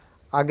যে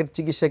আগের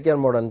চিকিৎসা কি আর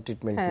মডার্ন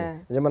ট্রিটমেন্ট কি,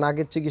 যেমন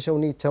আগের চিকিৎসা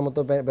উনি ইচ্ছামতো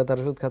ব্যথার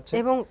ওষুধ খাচ্ছে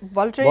এবং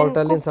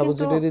ভলটারিন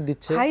সাবস্টিটিউটরি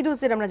দিচ্ছে, হাই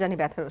ডোজের আমরা জানি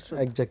ব্যথার ওষুধ।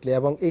 এক্স্যাক্টলি,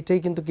 এবং এইটাই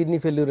কিন্তু কিডনি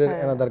ফেলিউরের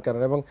অ্যানাদার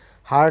কারণ, এবং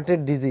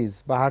হার্টের ডিজিজ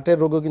বা হার্টের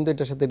রোগও কিন্তু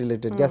এটার সাথে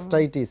রিলেটেড।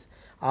 গ্যাস্ট্রাইটিস,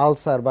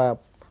 আলসার বা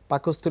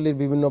পাকস্থলীর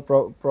বিভিন্ন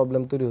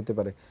প্রবলেম তৈরি হতে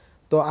পারে।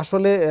 তো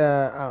আসলে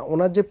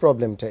ওনার যে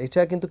প্রবলেমটা এটা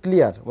কিন্তু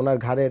ক্লিয়ার, ওনার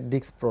ঘাড়ের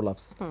ডিস্ক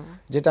প্রলাপস,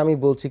 যেটা আমি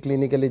বলছি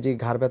ক্লিনিক্যালি যে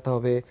ঘাড় ব্যথা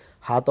হবে,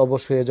 হাত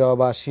অবশ হয়ে যাওয়া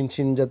বা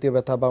শিনশিন জাতীয়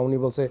ব্যথা, বা উনি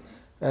বলছে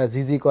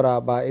জিজি করা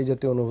বা এই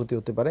জাতীয় অনুভূতি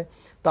হতে পারে।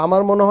 তো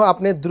আমার মনে হয়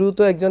আপনি দ্রুত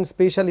একজন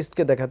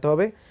স্পেশালিস্টকে দেখাতে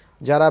হবে,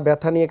 যারা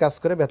ব্যথা নিয়ে কাজ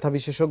করে, ব্যথা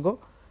বিশেষজ্ঞ,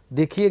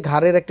 দেখিয়ে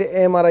ঘাড়ের একটা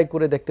এমআরআই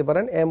করে দেখতে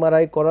পারেন।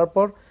 এমআরআই করার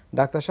পর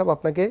ডাক্তার সাহেব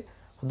আপনাকে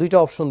 2টা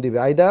অপশন দিবে,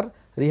 আইদার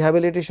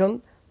রিহ্যাবিলিটেশন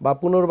বা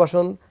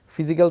পুনর্বাসন,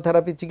 ফিজিক্যাল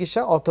থেরাপি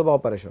চিকিৎসা অথবা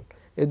অপারেশন।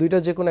 এই 2টা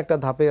যে কোনো একটা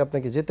ধাপে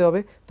আপনাকে যেতে হবে।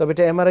 তবে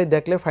এটা এমআরআই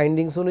দেখলে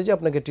ফাইন্ডিংস অনুযায়ী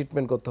আপনাকে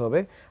ট্রিটমেন্ট করতে হবে।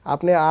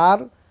 আপনি আর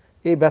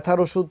এই ব্যথার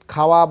ওষুধ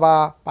খাওয়া বা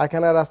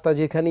পায়খানার রাস্তা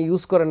যেখানে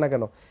ইউজ করেন না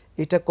কেন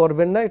এটা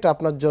করবেন না, এটা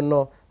আপনার জন্য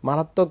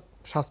মারাত্মক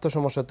স্বাস্থ্য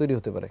সমস্যা তৈরি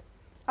হতে পারে।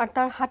 আর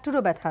তার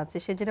হাঁটুরও ব্যথা আছে,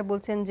 সে যেটা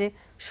বলছেন যে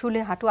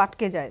শুলে হাঁটু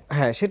আটকে যায়।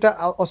 হ্যাঁ, সেটা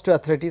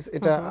অস্টিওআর্থ্রাইটিস।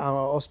 এটা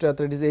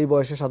অস্টিওআর্থ্রাইটিস এই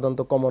বয়সে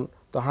সাধারণত কমন।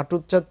 তো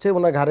হাঁটুর চাচ্ছে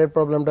ওনার ঘাড়ের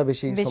প্রবলেমটা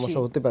বেশি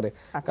সমস্যা হতে পারে,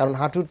 কারণ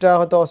হাঁটুটা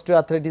হয়তো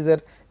অস্টিওআর্থ্রাইটিসের,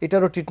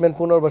 এটারও ট্রিটমেন্ট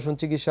পুনর্বাসন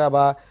চিকিৎসা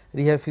বা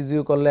রিহ্যাব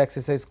ফিজিও করলে,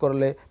 এক্সারসাইজ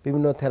করলে,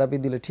 বিভিন্ন থেরাপি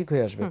দিলে ঠিক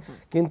হয়ে আসবে।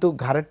 কিন্তু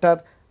ঘাড়েরটার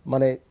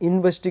মানে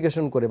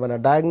ইনভেস্টিগেশন করে, মানে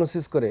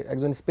ডায়াগনোসিস করে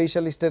একজন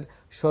স্পেশালিস্টের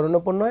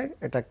শরণাপন্ন হয়ে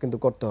এটা কিন্তু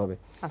করতে হবে।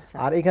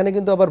 আর এখানে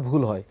কিন্তু আবার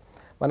ভুল হয়,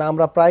 মানে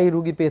আমরা প্রায়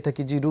রুগী পেয়ে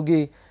থাকি যে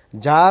রুগী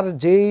যার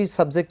যেই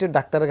সাবজেক্টের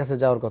ডাক্তারের কাছে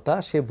যাওয়ার কথা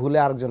সে ভুলে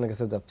আরেকজনের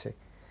কাছে যাচ্ছে,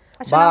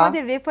 আসলে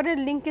আমাদের রেফারেল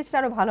লিংকেজটা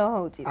আরো ভালো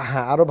হওয়া উচিত।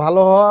 হ্যাঁ, আরো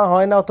ভালো হওয়া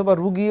হয় না, অথবা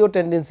রুগীও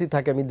টেন্ডেন্সি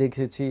থাকে, আমি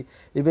দেখেছি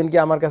ইভেন কি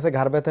আমার কাছে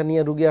ঘাড় ব্যথা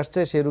নিয়ে রুগী আসছে,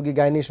 সেই রুগী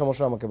গাইনির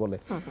সমস্যা আমাকে বলে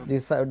যে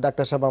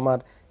ডাক্তার সাহেব আমার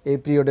এই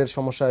পিরিয়ডের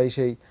সমস্যা, এই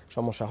সেই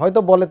সমস্যা হয়তো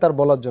বলে তার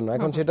বলার জন্য।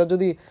 এখন সেটা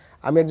যদি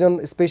আমি একজন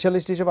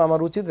স্পেশালিস্ট হিসেবে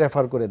আমার উচিত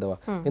রেফার করে দেওয়া,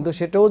 কিন্তু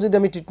সেটাও যদি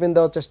আমি ট্রিটমেন্ট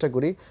দেওয়ার চেষ্টা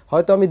করি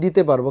হয়তো আমি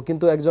দিতে পারবো,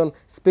 কিন্তু একজন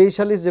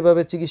স্পেশালিস্ট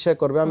যেভাবে চিকিৎসা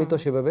করবে আমি তো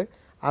সেভাবে,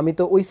 আমি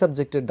তো ওই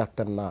সাবজেক্টের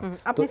ডাক্তার না।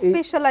 আপনি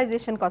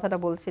স্পেশালাইজেশন কথাটা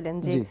বলছিলেন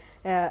যে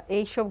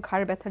এই সব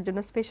ঘাড় ব্যথার জন্য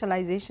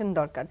স্পেশালাইজেশন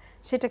দরকার,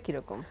 সেটা কি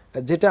রকম?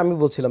 যেটা আমি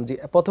বলছিলাম যে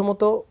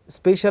প্রথমত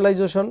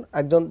স্পেশালাইজেশন,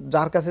 একজন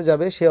যার কাছে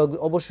যাবে সে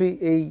অবশ্যই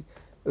এই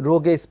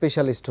রোগে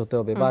স্পেশালিস্ট হতে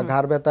হবে বা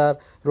ঘাড় ব্যথার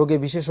রোগে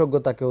বিশেষজ্ঞ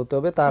তাকে হতে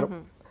হবে, তার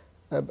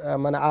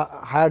মানে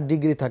হায়ার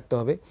ডিগ্রি থাকতে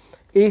হবে,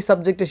 এই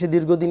সাবজেক্টে সে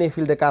দীর্ঘদিন এই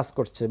ফিল্ডে কাজ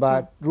করছে বা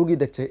রোগী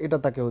দেখছে, এটা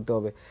তাকে হতে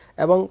হবে।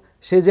 এবং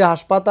সে যে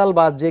হাসপাতাল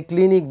বা যে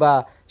ক্লিনিক বা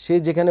সে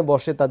যেখানে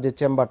বসে তার যে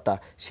চেম্বারটা,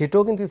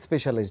 সেটাও কিন্তু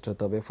স্পেশালাইজড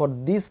হতে হবে ফর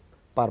দিস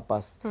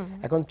পারপাস।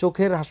 এখন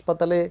চোখের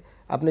হাসপাতালে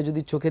আপনি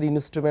যদি চোখের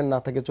ইনস্ট্রুমেন্ট না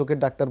থাকে, চোখের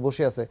ডাক্তার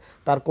বসে আছে,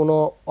 তার কোনো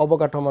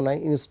অবকাঠামো নাই,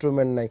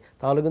 ইনস্ট্রুমেন্ট নাই,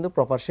 তাহলে কিন্তু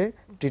প্রপার সে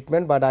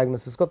ট্রিটমেন্ট বা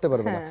ডায়াগনোসিস করতে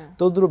পারবে না।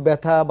 তদ্রুপ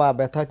ব্যথা বা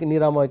ব্যথা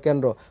নিরাময়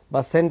কেন্দ্র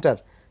বা সেন্টার,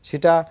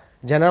 সেটা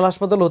জেনারেল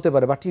হাসপাতাল হতে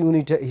পারে বাট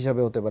ইউনিট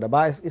হিসাবে হতে পারে,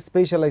 বা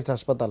স্পেশালাইজড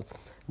হাসপাতাল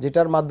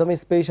যেটার মাধ্যমে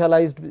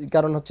স্পেশালাইজড,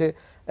 কারণ হচ্ছে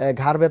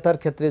ঘাড় ব্যথার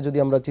ক্ষেত্রে যদি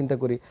আমরা চিন্তা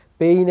করি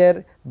পেইনের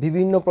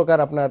বিভিন্ন প্রকার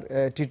আপনার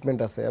ট্রিটমেন্ট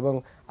আছে এবং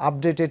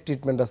আপডেটেড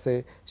ট্রিটমেন্ট আছে,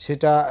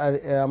 সেটা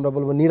আমরা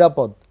বলবো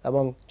নিরাপদ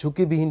এবং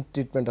ঝুঁকিবিহীন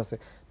ট্রিটমেন্ট আছে।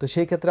 তো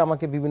সেই ক্ষেত্রে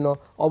আমাকে বিভিন্ন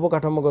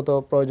অবকাঠামোগত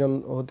প্রয়োজন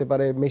হতে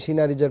পারে,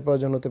 মেশিনারিজের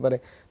প্রয়োজন হতে পারে।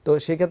 তো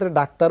সেই ক্ষেত্রে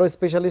ডাক্তারও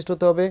স্পেশালিস্ট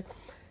হতে হবে,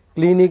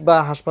 ক্লিনিক বা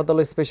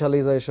হাসপাতালে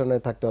স্পেশালাইজেশনে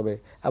থাকতে হবে,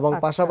 এবং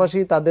পাশাপাশি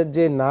তাদের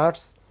যে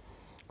নার্স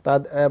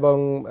এবং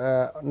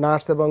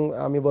নার্স এবং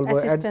আমি বলবো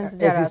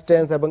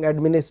অ্যাসিস্ট্যান্স এবং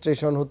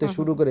অ্যাডমিনিস্ট্রেশন হতে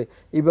শুরু করে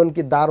ইভেন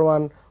কি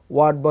দারোয়ান,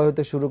 ওয়ার্ড বয়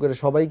হতে শুরু করে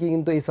সবাইকে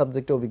কিন্তু এই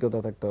সাবজেক্টে অভিজ্ঞতা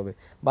থাকতে হবে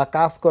বা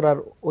কাজ করার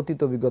অতীত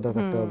অভিজ্ঞতা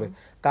থাকতে হবে।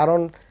 কারণ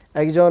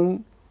একজন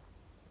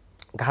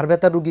ঘাড়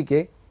ব্যথা রুগীকে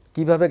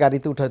কিভাবে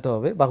গাড়িতে উঠাতে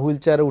হবে বা হুইল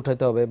চেয়ারে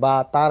উঠাতে হবে বা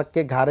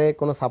তারকে ঘাড়ে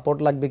কোনো সাপোর্ট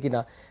লাগবে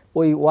কিনা,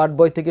 ওই ওয়ার্ড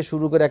বয় থেকে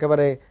শুরু করে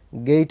একেবারে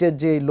গেটের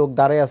যে লোক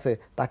দাঁড়ায় আছে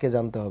তাকে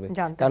জানতে হবে।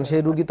 কারণ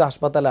সেই রুগী তো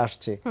হাসপাতালে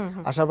আসছে,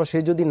 আসার পর সে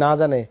যদি না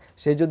জানে,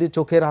 সে যদি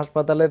চোখের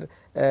হাসপাতালের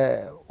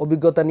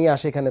অভিজ্ঞতা নিয়ে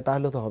আসে এখানে,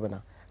 তাহলে তো হবে না,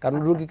 কারণ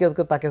রুগীকে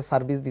তাকে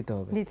সার্ভিস দিতে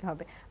হবে।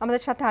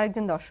 আমাদের সাথে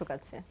আরেকজন দর্শক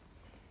আছে।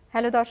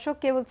 হ্যালো দর্শক,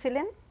 কে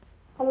বলছিলেন?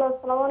 হ্যালো,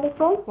 আসসালামু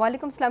আলাইকুম।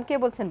 ওয়ালাইকুম সালাম, কে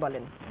বলছেন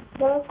বলেন?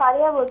 আমি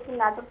সারিয়া বলছি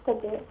নাটক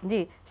থেকে।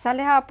 জি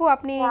সালেহা আপু,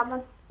 আপনি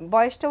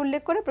বয়সটা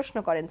উল্লেখ করে প্রশ্ন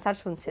করেন, স্যার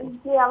শুনছেন।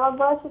 জি, আমার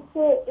বয়স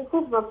হচ্ছে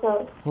 21 বছর।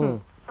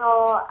 তো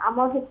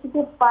আমার হচ্ছে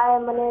কি পায়ে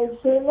মানে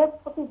শরীরের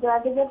প্রতি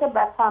জয়েন্টে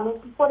ব্যথা, আমি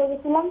পড়ে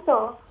গেছিলাম তো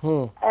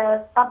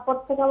তারপর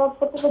থেকে আমার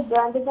প্রত্যেকটা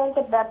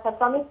জয়েন্টে ব্যথা।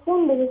 তো আমি কোন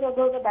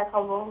বিশেষজ্ঞকে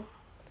দেখাবো?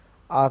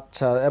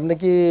 আচ্ছা, এমনি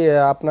কি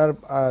আপনার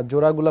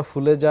জোড়াগুলা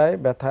ফুলে যায়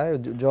ব্যথায়,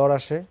 জ্বর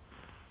আসে?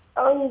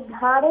 ওই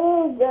ঘাড়ে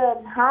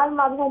ঘাড়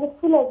মাঝে মাঝে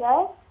ফুলে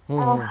যায়,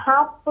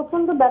 হাত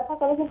প্রচন্ড ব্যথা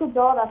করে কিন্তু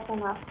জ্বর আসে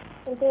না,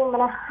 কিন্তু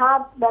মানে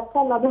হাত ব্যথা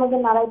মাঝে মাঝে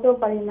নাড়াইতেও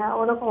পারি না,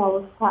 ওরকম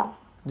অবস্থা।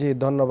 জি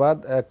ধন্যবাদ,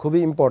 খুবই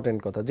ইম্পর্টেন্ট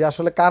কথা যে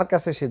আসলে কার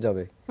কাছে সে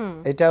যাবে,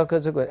 এটা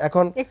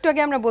এখন একটু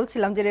আগে আমরা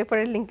বলছিলাম যে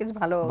রেফারেল লিংকেজ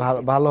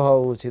ভালো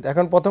হওয়া উচিত।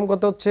 এখন প্রথম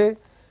কথা হচ্ছে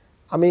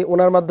আমি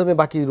ওনার মাধ্যমে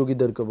বাকি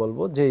রোগীদেরকে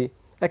বলবো যে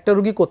একটা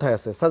রোগী কোথায়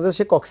আছে, সাজেস্ট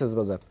সে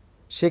কক্সবাজার,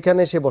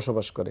 সেখানে সে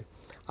বসবাস করে,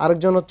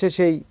 আরেকজন হচ্ছে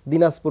সেই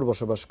দিনাজপুর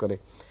বসবাস করে।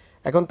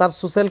 এখন তার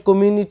সোশ্যাল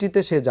কমিউনিটিতে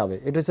সে যাবে,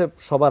 এটা হচ্ছে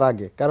সবার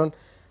আগে, কারণ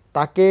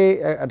তাকে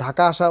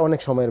ঢাকা আসা অনেক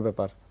সময়ের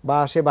ব্যাপার বা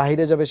সে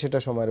বাইরে যাবে সেটা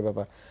সময়ের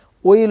ব্যাপার।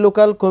 ওই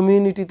লোকাল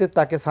কমিউনিটিতে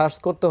তাকে সার্চ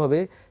করতে হবে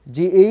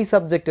যে এই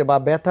সাবজেক্টে বা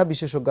ব্যথা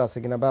বিশেষজ্ঞ আছে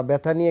কিনা বা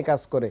ব্যথা নিয়ে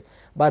কাজ করে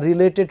বা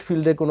রিলেটেড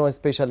ফিল্ডে কোনো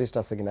স্পেশালিস্ট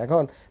আছে কিনা।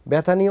 এখন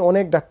ব্যথা নিয়ে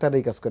অনেক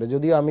ডাক্তারই কাজ করে,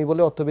 যদিও আমি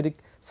বলে অর্থোপেডিক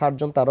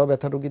সার্জন তারাও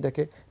ব্যথা রোগী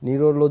দেখে,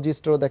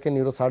 নিউরোলজিস্টও দেখে,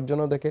 নিউরো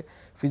সার্জনও দেখে,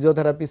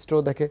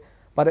 ফিজিওথেরাপিস্টও দেখে,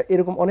 মানে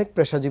এরকম অনেক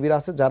পেশাজীবীরা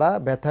আছে যারা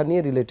ব্যথা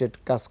নিয়ে রিলেটেড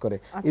কাজ করে।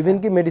 ইভেন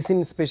কি মেডিসিন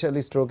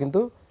স্পেশালিস্টরাও কিন্তু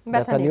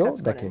ব্যথা নিয়েও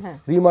দেখে,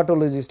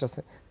 রিউমাটোলজিস্ট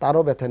আছে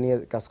তারাও ব্যথা নিয়ে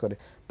কাজ করে।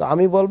 তো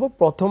আমি বলবো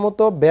প্রথমত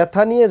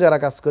ব্যথা নিয়ে যারা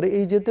কাজ করে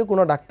এই জাতীয়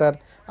কোনো ডাক্তার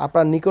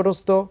আপনার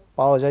নিকটস্থ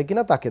পাওয়া যায়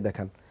কিনা তাকে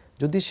দেখান।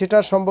 যদি সেটা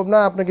সম্ভব না,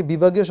 আপনাকে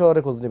বিভাগীয়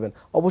শহরে খোঁজ নেবেন,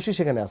 অবশ্যই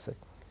সেখানে আছে।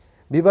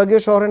 বিভাগীয়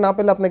শহরে না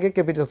পেলে আপনাকে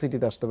ক্যাপিটাল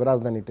সিটিতে আসতে হবে,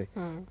 রাজধানীতে।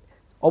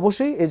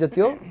 অবশ্যই এই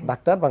জাতীয়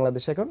ডাক্তার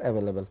বাংলাদেশে এখন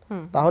অ্যাভেলেবেল।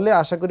 তাহলে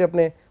আশা করি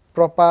আপনি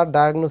প্রপার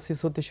ডায়াগনোসিস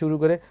হতে শুরু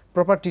করে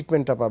প্রপার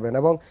ট্রিটমেন্টটা পাবেন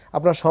এবং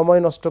আপনার সময়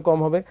নষ্ট কম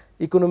হবে,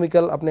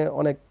 ইকোনমিক্যাল আপনি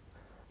অনেক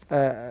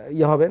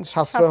হবেন,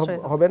 সাশ্রয়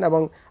হবেন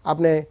এবং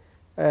আপনি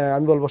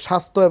আমি বলবো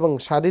স্বাস্থ্য এবং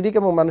শারীরিক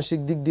এবং মানসিক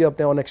দিক দিয়ে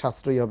আপনি অনেক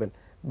সাশ্রয়ী হবেন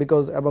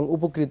বিকজ এবং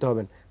উপকৃত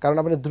হবেন, কারণ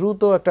আপনি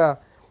দ্রুত একটা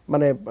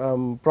মানে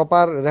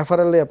প্রপার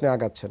রেফারেলে আপনি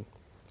আগাচ্ছেন।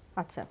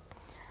 আচ্ছা,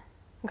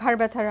 ঘাড়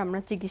ব্যথার আমরা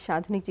চিকিৎসা,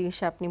 আধুনিক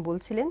চিকিৎসা আপনি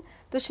বলছিলেন,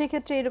 তো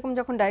সেক্ষেত্রে এরকম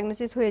যখন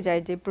ডায়াগনোসিস হয়ে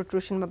যায় যে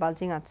প্রোট্রুশন বা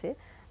বালজিং আছে,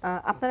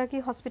 আপনারা কি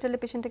হসপিটালে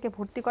পেশেন্টটাকে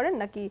ভর্তি করেন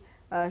নাকি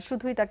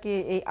শুধুই তাকে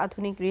এই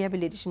আধুনিক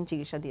রিহ্যাবিলিটেশন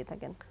চিকিৎসা দিয়ে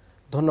থাকেন?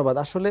 ধন্যবাদ।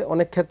 আসলে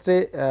অনেক ক্ষেত্রে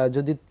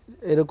যদি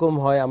এরকম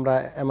হয় আমরা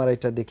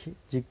এমআরআইটা দেখি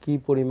যে কি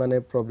পরিমাণে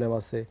প্রবলেম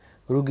আছে,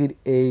 রোগীর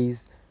এইজ,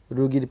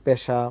 রোগীর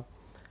পেশা,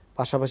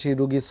 পাশাপাশি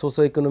রোগীর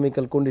সোশো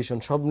ইকোনমিক্যাল কন্ডিশন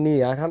সব নিয়ে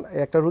এখন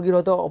একটা রোগীর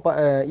হয়তো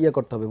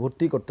করতে হবে,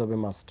 ভর্তি করতে হবে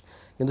মাস্ট,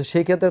 কিন্তু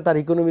সেই ক্ষেত্রে তার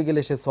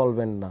ইকোনমিক্যালি সে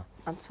সলভেন্ট না,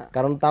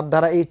 কারণ তার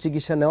দ্বারা এই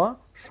চিকিৎসা নেওয়া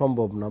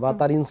সম্ভব না, বা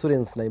তার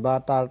ইন্স্যুরেন্স নাই, বা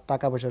তার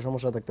টাকা পয়সার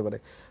সমস্যা থাকতে পারে।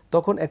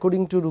 তখন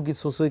অ্যাকর্ডিং টু রোগীর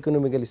সোশো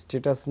ইকোনমিক্যাল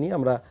স্ট্যাটাস নিয়ে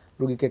আমরা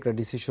রোগীকে একটা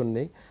ডিসিশন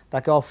নেই,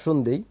 তাকে অপশন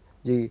দেই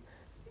যে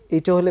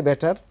এইটা হলে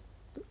বেটার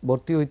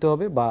ভর্তি হইতে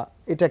হবে, বা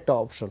এটা একটা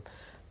অপশন।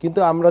 কিন্তু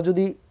আমরা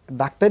যদি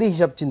ডাক্তারি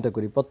হিসাব চিন্তা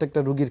করি প্রত্যেকটা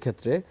রোগীর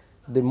ক্ষেত্রে,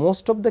 the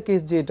most of the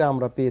case যে এটা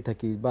আমরা পেয়ে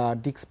থাকি, বা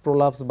ডিস্ক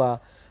প্রোলাপস বা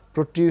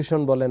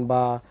প্রোট্রিউশন বলেন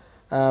বা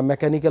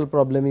মেকানিক্যাল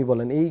প্রবলেমই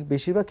বলেন, এই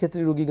বেশিরভাগ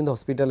ক্ষেত্রে রোগী কিন্তু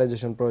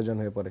হসপিটালাইজেশন প্রয়োজন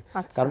হয়ে পড়ে,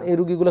 কারণ এই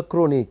রোগীগুলো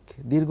ক্রনিক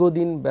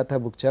দীর্ঘদিন ব্যথা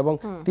ভুগছে এবং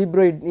তীব্র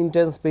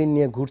ইন্টেন্স পেইন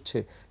নিয়ে ঘুরছে,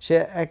 সে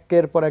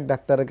একের পর এক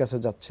ডাক্তারের কাছে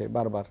যাচ্ছে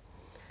বারবার,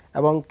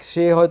 এবং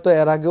সে হয়তো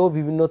এর আগেও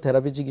বিভিন্ন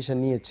থেরাপি চিকিৎসা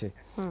নিয়েছে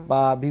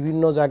বা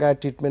বিভিন্ন জায়গায়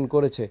ট্রিটমেন্ট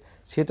করেছে,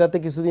 সেটাতে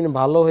কিছুদিন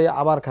ভালো হয়ে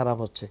আবার খারাপ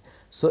হচ্ছে।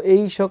 সো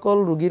এই সকল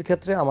রোগীর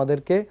ক্ষেত্রে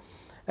আমাদেরকে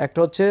একটা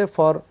হচ্ছে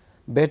ফর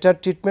বেটার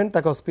ট্রিটমেন্ট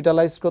তাকে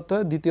হসপিটালাইজ করতে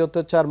হয়, দ্বিতীয়ত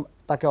হচ্ছে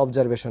তাকে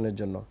অবজারভেশনের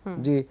জন্য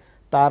যে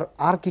তার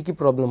আর কি কি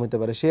প্রবলেম হতে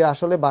পারে, সে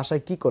আসলে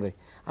বাসায় কি করে।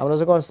 আমরা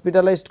যখন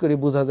হসপিটালাইজড করি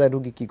বোঝা যায়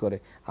রোগী কি করে।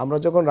 আমরা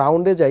যখন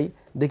রাউন্ডে যাই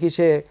দেখি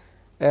সে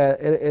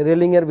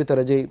রেলিংয়ের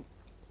ভিতরে যে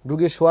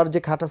রোগীর শোয়ার যে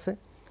খাট আছে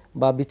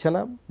বা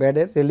বিছানা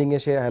বেডের রেলিংয়ে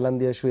সে হেলান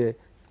দিয়ে শুয়ে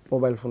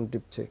মোবাইল ফোন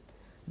টিপছে,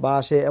 বা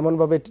সে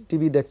এমনভাবে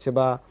টিভি দেখছে,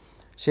 বা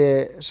সে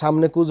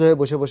সামনে কুঁজ হয়ে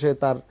বসে বসে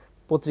তার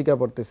পত্রিকা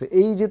পড়তেছে।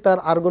 এই যে তার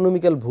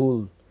আর্গোনমিক্যাল ভুল,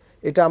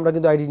 এটা আমরা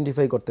কিন্তু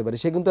আইডেন্টিফাই করতে পারি।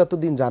 সে কিন্তু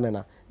এতদিন জানে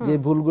না যে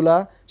ভুলগুলা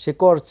সে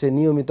করছে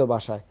নিয়মিত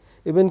বাসায়,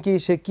 ইভেন কি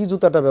সে কি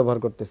জুতাটা ব্যবহার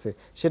করতেছে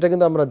সেটা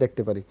কিন্তু আমরা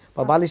দেখতে পারি,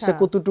 বা বালিশটা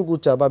কতটুকু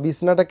উঁচা বা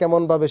বিছনাটা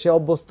কেমন ভাবে সে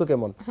অভ্যস্ত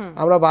কেমন।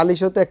 আমরা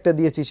বালিশও তো একটা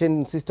দিয়েছি, সে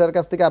সিস্টার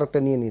কাছ থেকে আরেকটা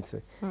নিয়ে নিয়েছে,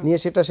 নিয়ে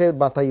সেটা সে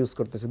মাথায় ইউজ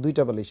করতেছে,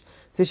 দুইটা বালিশ।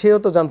 সেও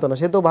তো জানতো না,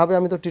 সে তো ভাবে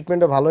আমি তো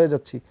ট্রিটমেন্টে ভালো হয়ে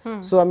যাচ্ছি,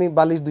 সো আমি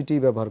বালিশ দুইটাই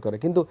ব্যবহার করে।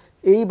 কিন্তু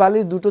এই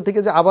বালিশ দুটো থেকে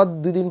যে আবার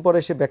 2 দিন পরে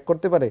সে ব্যাক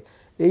করতে পারে,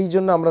 এই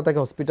জন্য আমরা তাকে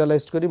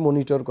হসপিটালাইজড করি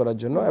মনিটর করার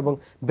জন্য এবং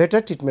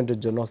বেটার ট্রিটমেন্টের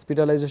জন্য।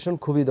 হসপিটালাইজেশন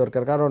খুবই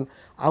দরকার, কারণ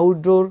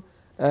আউটডোর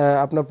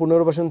আপনার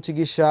পুনর্বাসন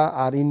চিকিৎসা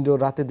আর ইনডোর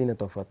রাতে দিনে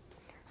তফাৎ।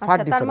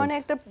 তার মানে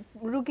একটা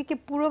রোগীকে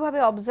পুরোভাবে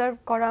অবজার্ভ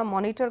করা,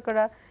 মনিটর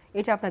করা,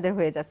 এটা আপনাদের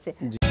হয়ে যাচ্ছে।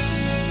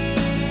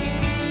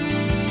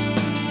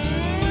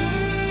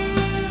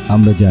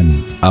 আমরা জানি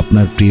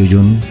আপনার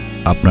প্রিয়জন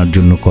আপনার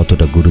জন্য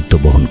কতটা গুরুত্ব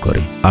বহন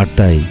করে, আর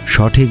তাই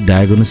সঠিক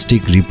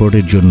ডায়াগনস্টিক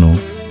রিপোর্টের জন্য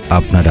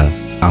আপনারা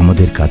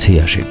আমাদের কাছেই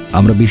আসেন।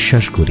 আমরা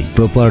বিশ্বাস করি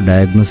প্রপার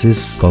ডায়াগনোসিস,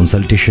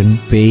 কনসালটেশন,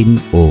 পেইন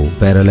ও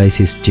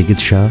প্যারালাইসিস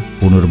চিকিৎসা,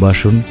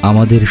 পুনর্বাসন,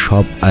 আমাদের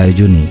সব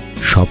আয়োজনই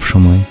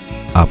সবসময়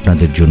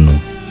আপনাদের জন্য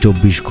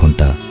 24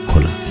 ঘন্টা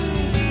খোলা।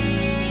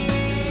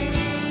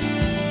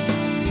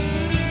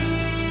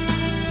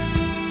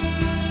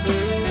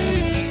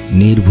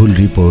 নির্ভুল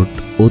রিপোর্ট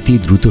অতি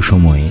দ্রুত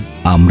সময়ে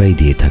আমরাই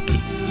দিয়ে থাকি।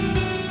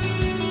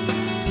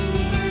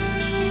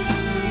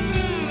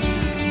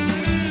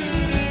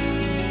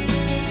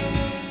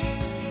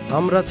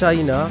 আমরা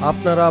চাই না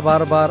আপনারা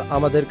বারবার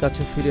আমাদের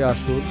কাছে ফিরে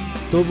আসুন,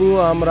 তবুও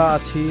আমরা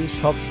আছি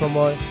সব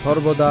সময়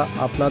সর্বদা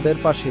আপনাদের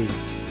পাশেই।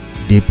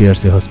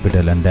 DPRC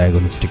hospital and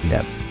diagnostic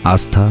lab,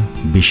 আস্থা,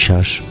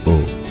 বিশ্বাস ও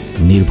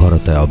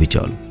নির্ভরতায়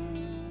অবিচল।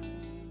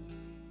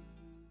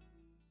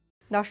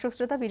 দর্শক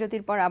শ্রোতা,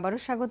 বিরতির পর আবারও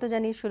স্বাগত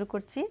জানিয়ে শুরু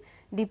করছি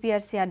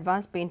ডিপিআরসি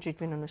অ্যাডভান্স পেইন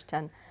ট্রিটমেন্ট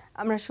অনুষ্ঠান।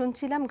 আমরা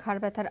শুনছিলাম ঘাড়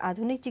ব্যথার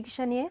আধুনিক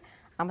চিকিৎসা নিয়ে।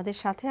 আমাদের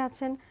সাথে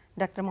আছেন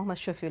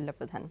ডক্টর.মড.শফিউল্লাহ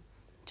প্রধান।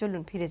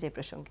 চলুন ফিরে যাই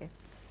প্রসঙ্গে।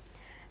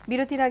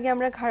 বিরতির আগে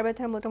আমরা ঘাড়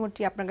ব্যথার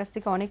মোটামুটি আপনার কাছ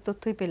থেকে অনেক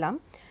তথ্যই পেলাম,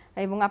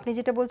 এবং আপনি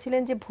যেটা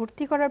বলছিলেন যে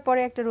ভর্তি করার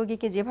পরে একটা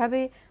রোগীকে যেভাবে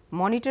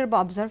মনিটর বা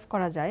অবজার্ভ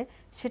করা যায়,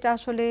 সেটা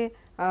আসলে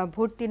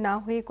ভর্তি না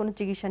হয়ে কোনো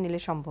চিকিৎসা নিলে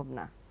সম্ভব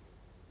না।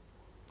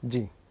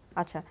 জি,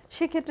 আচ্ছা,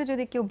 সেক্ষেত্রে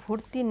যদি কেউ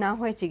ভর্তি না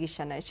হয়ে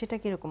চিকিৎসা নেয়, সেটা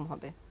কিরকম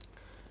হবে?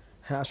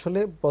 হ্যাঁ, আসলে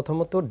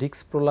প্রথমত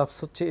ডিস্ক প্রোলাপস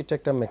হচ্ছে এটা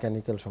একটা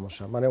মেকানিক্যাল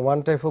সমস্যা, মানে ওয়ান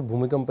টাইপ অফ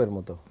ভূমিকম্পের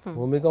মতো।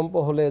 ভূমিকম্প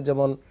হলে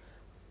যেমন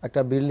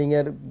একটা বিল্ডিং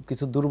এর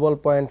কিছু দুর্বল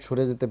পয়েন্ট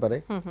সরে যেতে পারে,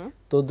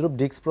 তদ্রূপ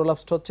ডিস্ক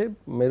প্রোলাপসটা হচ্ছে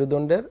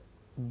মেরুদণ্ডের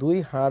 2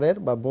 হাড়ের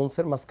বা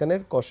বোনসের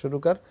মাঝখানের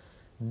কশেরুকার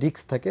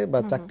ডিস্ক থাকে বা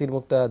চাকতির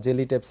মুক্তা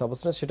জেলি টাইপ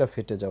সাবস্টেন্স, সেটা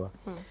ফেটে যাওয়া।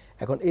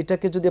 এখন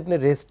এটাকে যদি আপনি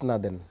রেস্ট না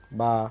দেন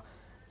বা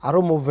আরো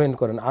মুভমেন্ট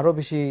করেন, আরো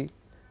বেশি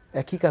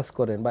একই কাজ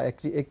করেন বা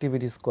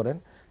অ্যাক্টিভিটিস করেন,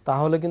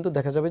 তাহলে কিন্তু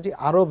দেখা যাবে যে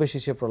আরো বেশি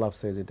সে প্রলাপস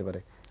হয়ে যেতে পারে।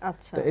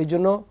 আচ্ছা, তো এই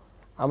জন্য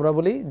আমরা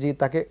বলি যে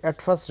তাকে at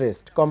first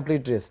rest,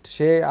 complete rest,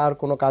 সে আর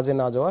কোনো কাজে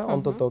না যাওয়া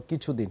অন্তত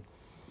কিছুদিন।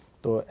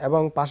 তো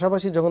এবং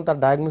পাশাপাশি যখন তার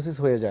ডায়াগনোসিস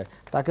হয়ে যায়,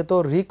 তাকে তো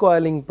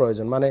রিকয়েলিং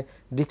প্রয়োজন, মানে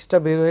ডিস্কটা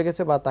বের হয়ে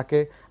গেছে বা তাকে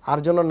আর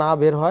যেন না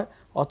বের হয়,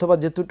 অথবা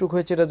যেটুকু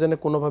হয়েছে এটা যেন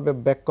কোনোভাবে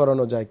ব্যাক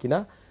করানো যায় কিনা,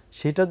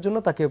 সেটার জন্য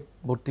তাকে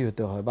ভর্তি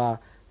হতে হয় বা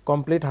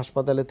কমপ্লিট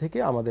হাসপাতালে থেকে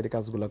আমাদের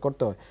কাজগুলো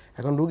করতে হয়।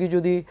 এখন রুগী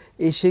যদি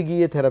এসে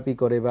গিয়ে থেরাপি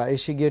করে বা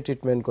এসে গিয়ে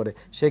ট্রিটমেন্ট করে,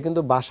 সে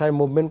কিন্তু বাসায়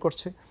মুভমেন্ট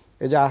করছে,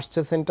 এই যে আসছে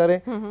সেন্টারে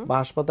বা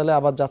হাসপাতালে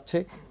আবার যাচ্ছে,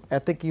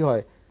 এতে কি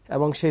হয়,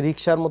 এবং সে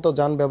রিকশার মতো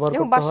যান ব্যবহার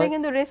করতে হয়, বাসায়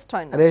কিন্তু রেস্ট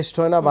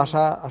হয় না।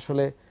 বাসা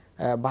আসলে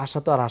বাসা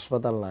তো আর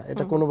হাসপাতাল না,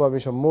 এটা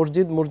কোনোভাবেই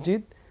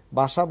মসজিদ,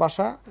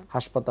 বাসা,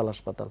 হাসপাতাল।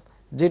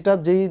 যেটা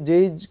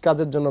যেই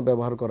কাজের জন্য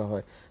ব্যবহার করা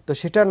হয়। তো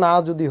সেটা না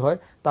যদি হয়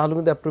তাহলে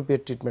কিন্তু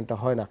অ্যাপ্রোপ্রিয়েট ট্রিটমেন্টটা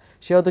হয় না।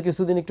 সে হয়তো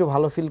কিছুদিন একটু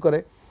ভালো ফিল করে,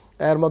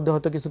 এর মধ্যে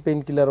হয়তো কিছু পেইন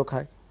কিলারও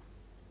খায়,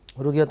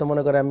 রোগী হয়তো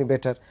মনে করে আমি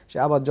বেটার, সে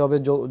আবার জবে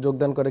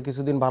যোগদান করে,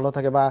 কিছুদিন ভালো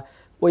থাকে। বা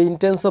ওই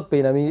ইন্টেন্স অফ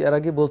পেইন, আমি এর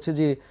আগে বলছি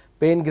যে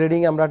পেইন গ্রেডিং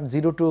আমরা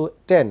 0 to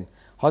 10,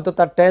 হয়তো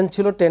তার 10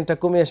 ছিল, 10টা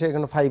কমে এসে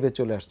এখানে 5-এ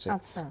চলে আসছে।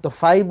 তো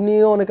 5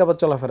 নিয়েও অনেক আবার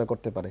চলাফেরা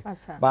করতে পারে।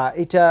 বা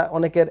এটা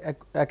অনেকের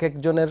এক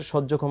একজনের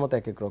সহ্য ক্ষমতা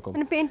এক এক রকম,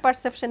 মানে পেইন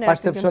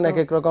পারসেপশন এক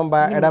এক রকম, বা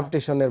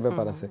অ্যাডাপ্টেশনের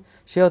ব্যাপার আছে,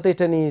 সে হয়তো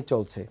এটা নিয়ে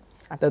চলছে।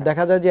 তো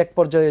দেখা যায় যে এক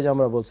পর্যায়ে যে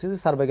আমরা বলছি যে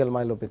cervical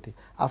myelopathy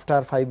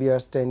after 5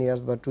 years, 10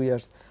 years বা 2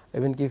 ইয়ার্স,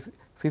 ইভেন কি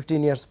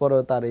 15 ইয়ার্স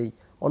পরেও তার এই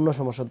অন্য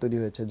সমস্যা তৈরি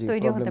হয়েছে, যে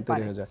প্রবলেম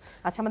তৈরি হয়ে যায়।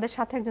 আচ্ছা, আমাদের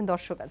সাথে একজন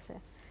দর্শক আছে।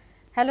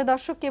 হ্যালো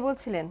দর্শক, কে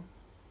বলছিলেন?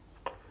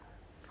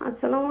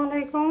 আসসালামু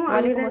আলাইকুম।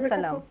 ওয়ালাইকুম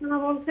আসসালাম। আমি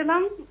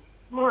বলছিলাম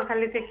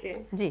মহাখালী থেকে।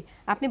 জি,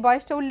 আপনি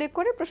বয়সটা উল্লেখ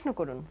করে প্রশ্ন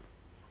করুন।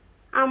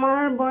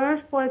 আমার বয়স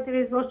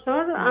 35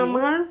 বছর।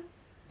 আমার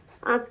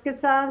আজকে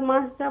 4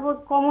 মাস যাবত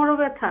কোমরে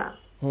ব্যথা।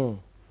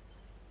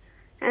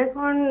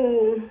 এখন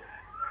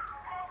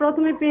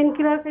প্রথমে পেন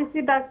কিলার খেয়েছি,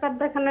 ডাক্তার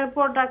দেখানোর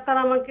পর ডাক্তার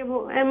আমাকে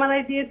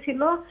এমআরআই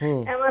দিয়েছিল।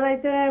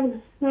 এমআরআইতে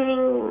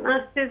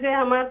আসছে যে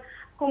আমার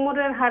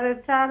কোমরের হাড়ের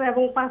 4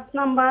 এবং 5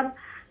 নাম্বার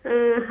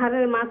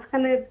হাড়ের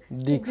মাঝখানে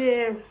যে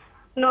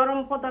নরম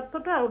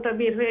পদার্থটা ওটা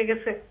বের হয়ে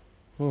গেছে।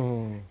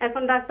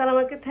 এখন ডাক্তার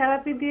আমাকে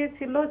থেরাপি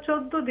দিয়েছিল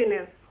 14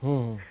 দিনের।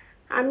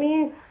 আমি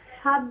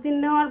 7 দিন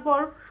নেওয়ার পর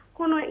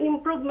কোনো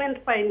ইমপ্রুভমেন্ট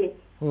পাইনি।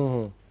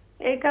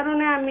 এই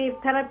কারণে আমি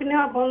থেরাপি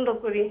নেওয়া বন্ধ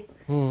করি।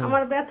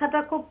 আমার ব্যথাটা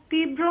খুব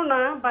তীব্র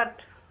না, বাট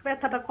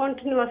ব্যথাটা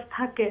কন্টিনিউয়াস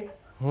থাকে।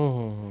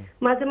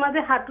 মাঝে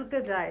মাঝে হাঁটুতে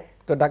যায়।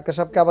 তো ডাক্তার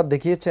সাহেবকে আবার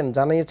দেখিয়েছেন,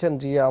 জানিয়েছেন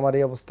যে আমার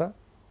এই অবস্থা?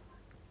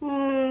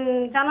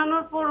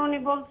 জানানোর পর উনি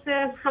বলছে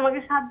আমাকে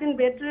 7 দিন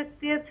বেড রেস্ট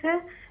দিয়েছে,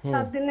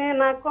 7 দিনে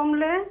না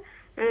কমলে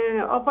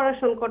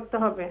অপারেশন করতে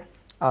হবে।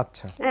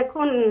 আচ্ছা,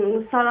 এখন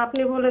স্যার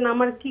আপনি বলেন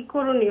আমার কি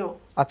করণীয়?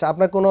 আচ্ছা,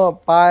 আপনার কোনো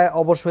পায়ে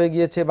অবশ হয়ে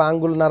গিয়েছে বা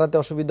আঙ্গুল নাড়াতে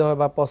অসুবিধা হয়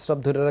বা প্রস্রাব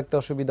ধরে রাখতে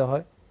অসুবিধা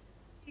হয়?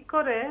 কি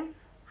করে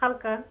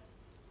হালকা,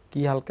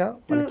 কি হালকা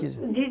মানে কি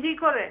ঝিঝি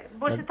করে,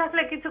 বসে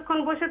থাকলে কিছুক্ষণ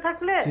বসে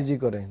থাকলে ঝিঝি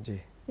করে? জি,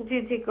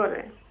 ঝিঝি করে।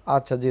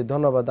 আচ্ছা, জি,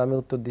 ধন্যবাদ, আমি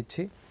উত্তর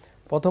দিচ্ছি।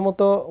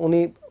 প্রথমত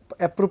উনি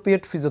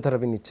অ্যাপ্রোপ্রিয়েট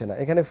ফিজিওথেরাপি নিচ্ছে না।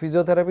 এখানে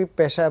ফিজিওথেরাপি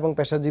পেশা এবং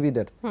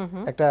পেশাজীবীদের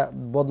একটা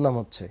বদনাম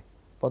হচ্ছে।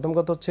 প্রথম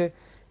কথা হচ্ছে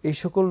এই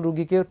সকল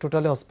রোগীকে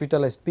টোটালি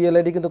হসপিটালাইজড,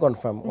 পিএলআইডি কিন্তু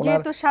কনফার্ম,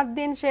 যেহেতু 7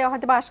 দিন সে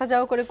হয়তো আসা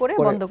যাওয়া করে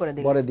বন্ধ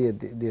করে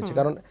দিয়েছে।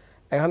 কারণ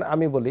এখন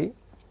আমি বলি,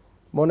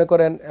 মনে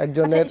করেন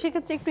একজনের,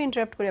 সেক্ষেত্রে একটু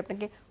ইন্টারাপ্ট করি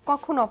আপনাকে,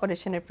 কখন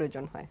অপারেশনের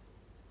প্রয়োজন হয়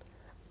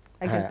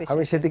একজন পেশেন্ট?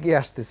 আমি সেদিকে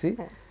আসতেছি।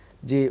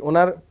 যে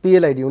ওনার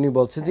পিএলআইডি উনি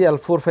বলছে যে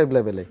L45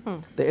 লেভেলে,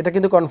 তো এটা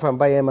কিন্তু কনফার্ম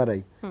বাই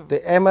এমআরআই। তো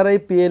এমআরআই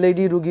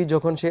পিএলআইডি রোগী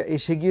যখন সে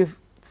এসে গিয়ে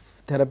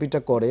থেরাপিটা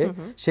করে,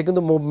 সে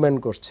কিন্তু মুভমেন্ট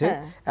করছে।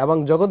 এবং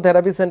যখন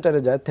থেরাপি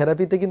সেন্টারে যায়,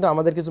 থেরাপিতে কিন্তু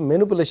আমাদের কিছু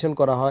ম্যানিপুলেশন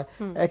করা হয়,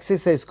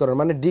 এক্সারসাইজ করার,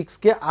 মানে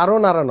ডিস্ককে আরো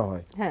নাড়ানো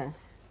হয়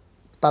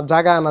তার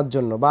জায়গা আনার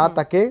জন্য বা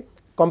তাকে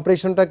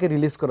কম্প্রেশনটাকে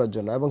রিলিজ করার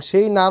জন্য, এবং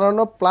সেই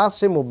নাড়ানো প্লাস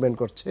সে মুভমেন্ট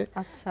করছে।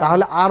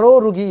 তাহলে আরো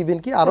রোগী ইভেন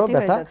কি আরো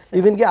ব্যথা,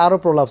 ইভেন কি আরো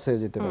প্রলাপস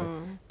হয়ে যেতে পারে।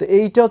 তো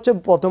এইটা হচ্ছে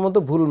প্রথমত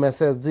ভুল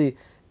মেসেজ, যে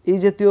এই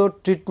জাতীয়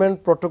ট্রিটমেন্ট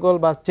প্রটোকল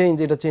বা চেঞ্জ,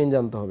 এটা চেঞ্জ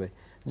আনতে হবে।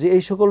 যে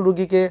এই সকল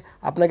রোগীকে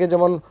আপনাকে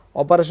যেমন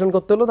অপারেশন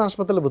করতে হলো তো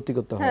হাসপাতালে ভর্তি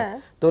করতে হবে।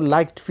 তো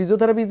লাইক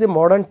ফিজিওথেরাপি যে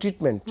মডার্ন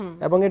ট্রিটমেন্ট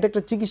এবং এটা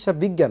একটা চিকিৎসা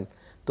বিজ্ঞান,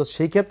 তো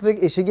সেই ক্ষেত্রে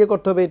এসে গিয়ে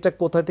করতে হবে। এটা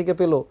কোথা থেকে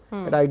পেলো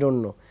এটা আই ডোন্ট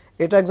নো।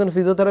 এটা একজন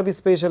ফিজিওথেরাপি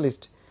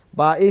স্পেশালিস্ট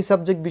বা এই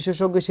সাবজেক্ট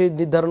বিশেষজ্ঞ সেই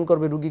নির্ধারণ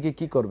করবে রোগীকে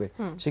কি করবে,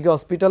 সে কি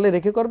হসপিটালে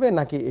রেখে করবে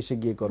নাকি এসে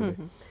গিয়ে করবে।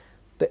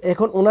 তো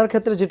এখন ওনার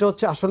ক্ষেত্রে যেটা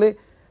হচ্ছে, আসলে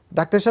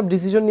ডাক্তার সাহেব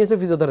ডিসিশন নিয়েছে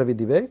ফিজিওথেরাপি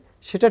দিবে,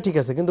 সেটা ঠিক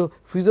আছে, কিন্তু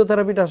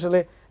ফিজিওথেরাপিটা আসলে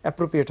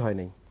অ্যাপ্রোপ্রিয়েট হয়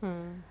নাই।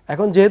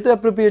 এখন যেহেতু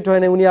অ্যাপ্রোপ্রিয়েট হয়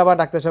নাই, উনি আবার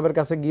ডাক্তার সাহেবের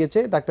কাছে গিয়েছে,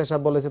 ডাক্তার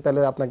সাহেব বলেছে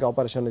তাহলে আপনাকে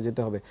অপারেশনে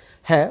যেতে হবে।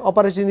 হ্যাঁ,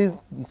 অপারেশন ইজ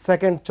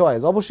সেকেন্ড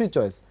চয়েস, অবশ্যই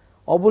চয়েস,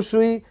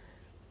 অবশ্যই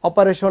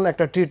অপারেশন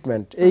একটা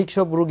ট্রিটমেন্ট এই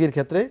সব রোগীর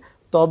ক্ষেত্রে।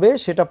 তবে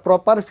সেটা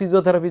প্রপার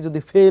ফিজিওথেরাপি যদি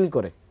ফেল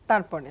করে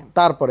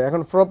তারপরে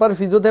এখন প্রপার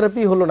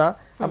ফিজিওথেরাপি হলো না,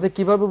 আপনি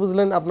কিভাবে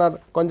বুঝলেন আপনার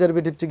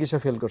কনজারভেটিভ চিকিৎসা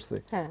ফেল করছে?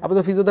 আপনি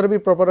তো ফিজিওথেরাপি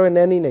প্রপার ওয়ে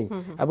নেনই নেই।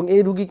 এবং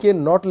এই রোগীকে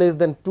not less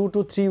than 2 to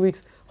 3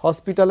 weeks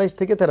hospitalise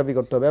থেকে থেরাপি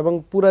করতে হবে এবং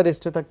পুরো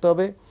রেস্টে থাকতে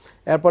হবে।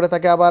 এরপরে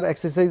তাকে আবার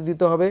এক্সারসাইজ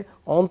দিতে হবে,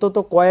 অন্তত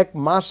কয়েক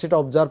মাস সেটা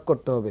অবজার্ভ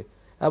করতে হবে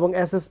এবং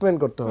অ্যাসেসমেন্ট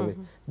করতে হবে।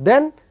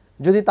 দেন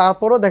যদি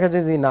তারপরও দেখা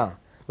যায় যে না,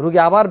 রোগী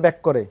আবার ব্যাক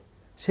করে,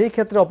 সেই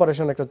ক্ষেত্রে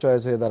অপারেশন একটা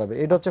চয়েস হয়ে দাঁড়াবে।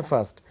 এটা হচ্ছে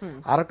ফার্স্ট।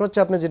 আরেকটা হচ্ছে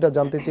আপনি যেটা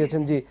জানতে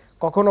চেয়েছেন যে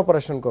কখন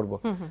অপারেশন করব,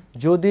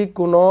 যদি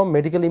কোনো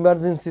মেডিকেল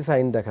ইমার্জেন্সি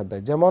সাইন দেখা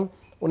দেয়, যেমন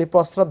উনি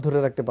প্রস্রাব ধরে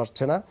রাখতে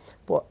পারছে না,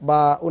 বা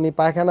উনি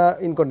পায়খানা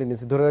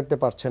ইনকন্টিনেন্সি ধরে রাখতে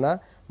পারছে না,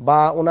 বা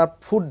ওনার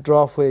ফুড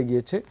ড্রপ হয়ে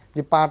গিয়েছে,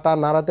 যে পাটা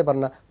নাড়াতে পারে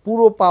না,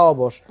 পুরো পা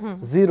অবশ,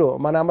 0,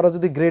 মানে আমরা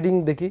যদি গ্রেডিং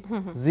দেখি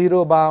 0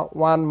 বা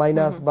 1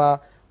 মাইনাস বা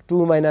 2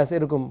 মাইনাস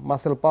এরকম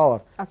মাসেল পাওয়ার,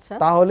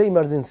 তাহলে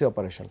ইমার্জেন্সি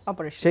অপারেশন।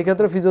 সেই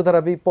ক্ষেত্রে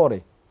ফিজিওথেরাপি পরে,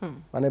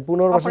 মানে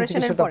পুনর্বাসন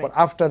চিকিৎসাটা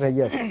আফটার।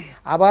 ইয়েস,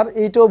 আবার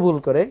এইটাও ভুল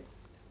করে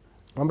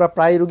আমরা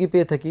প্রায় রোগী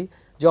পেয়ে থাকি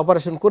যে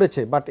অপারেশন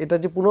করেছে, বাট এটা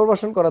যে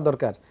পুনর্বাসন করা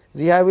দরকার,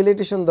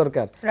 রিহ্যাবিলিটেশন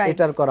দরকার,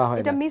 এটার করা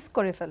হয় না, এটা মিস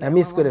করে ফেলে,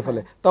 মিস করে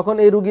ফেলে। তখন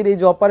এই রোগীর এই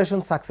যে অপারেশন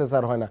সাকসেস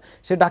আর হয় না,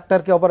 সে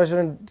ডাক্তারকে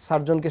অপারেশনের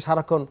সার্জনকে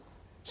সারাক্ষণ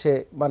সে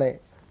মানে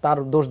তার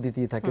দোষ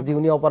দিতেই থাকে যে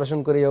উনি অপারেশন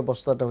করে এই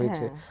অবস্থাটা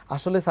হয়েছে।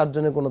 আসলে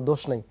সার্জনের কোনো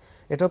দোষ নাই,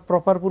 এটা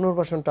প্রপার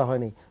পুনর্বাসনটা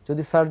হয়নি।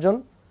 যদি সার্জন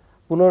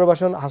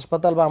পুনর্বাসন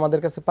হাসপাতাল বা আমাদের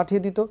কাছে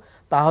পাঠিয়ে দিত,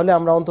 তাহলে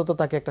আমরা অন্তত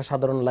তাকে একটা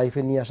সাধারণ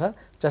লাইফে নিয়ে আসার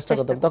চেষ্টা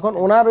করতাম, তখন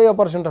ওনার ওই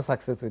অপারেশনটা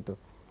সাকসেস হইতো।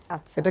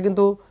 এটা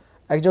কিন্তু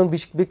একজন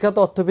বিখ্যাত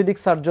অর্থোপেডিক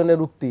সার্জনের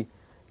উক্তি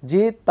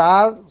যে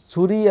তার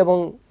ছুরি এবং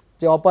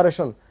যে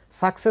অপারেশন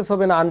সাকসেস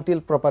হবে না আনটিল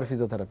প্রপার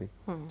ফিজিওথেরাপি।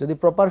 যদি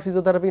প্রপার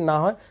ফিজিওথেরাপি না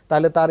হয়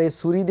তাহলে তার এই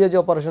ছুরি দিয়ে যে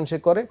অপারেশন সে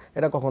করে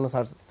এটা কখনো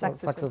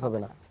সাকসেস হবে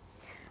না।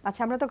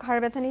 আচ্ছা, আমরা তো ঘাড়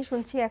ব্যথা নিয়ে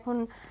শুনছি, এখন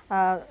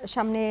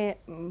সামনে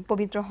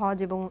পবিত্র হজ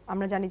এবং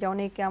আমরা জানি যে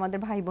অনেকে আমাদের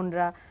ভাই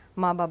বোনরা,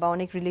 মা বাবা,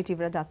 অনেক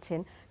রিলেটিভরা যাচ্ছেন,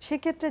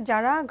 সেক্ষেত্রে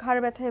যারা ঘাড়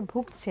ব্যথায়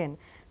ভুগছেন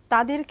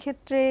তাদের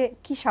ক্ষেত্রে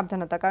কি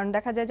সাবধানতা? কারণ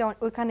দেখা যায় যে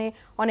ওইখানে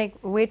অনেক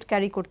ওয়েট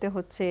ক্যারি করতে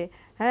হচ্ছে,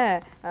 হ্যাঁ,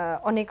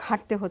 অনেক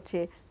হাঁটতে হচ্ছে,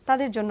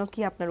 তাদের জন্য কি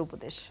আপনার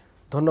উপদেশ?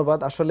 ধন্যবাদ।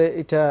 আসলে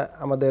এটা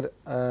আমাদের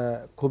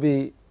খুবই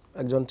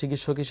একজন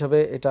চিকিৎসক হিসাবে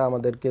এটা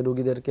আমাদেরকে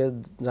রোগীদেরকে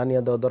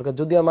জানিয়ে দেওয়া দরকার।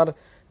 যদি আমার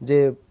যে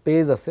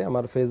পেজ আছে,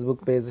 আমার ফেসবুক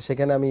পেজ,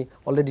 সেখানে আমি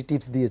অলরেডি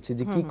টিপস দিয়েছি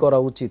যে কি করা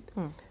উচিত,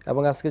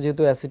 এবং আজকে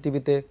যেহেতু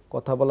এসিটিভিতে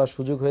কথা বলার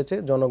সুযোগ হয়েছে,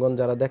 জনগণ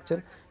যারা দেখছেন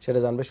সেটা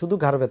জানবে। শুধু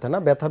ঘাড় ব্যথা না,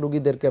 ব্যথা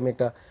রোগীদেরকে আমি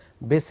একটা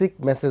বেসিক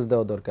মেসেজ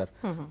দেওয়া দরকার।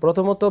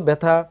 প্রথমত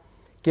ব্যথা,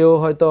 কেউ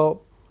হয়তো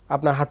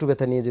আপনার হাঁটু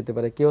ব্যথা নিয়ে যেতে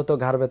পারে, কেউ তো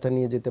ঘাড় ব্যথা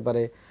নিয়ে যেতে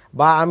পারে,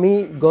 বা আমি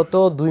গত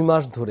 2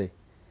 মাস ধরে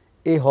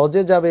এই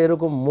হজে যাবে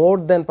এরকম মোর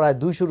দেন প্রায়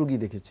 200 রোগী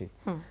দেখেছি।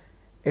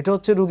 এটা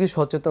হচ্ছে রোগীর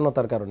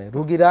সচেতনতার কারণে।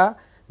 রোগীরা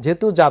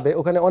যেহেতু যাবে,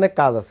 ওখানে অনেক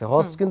কাজ আছে,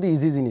 হজ কিন্তু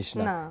ইজি জিনিস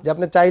না যে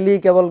আপনি চাইলেই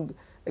কেবল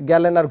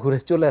গেলেন আর ঘুরে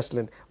চলে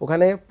আসলেন।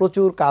 ওখানে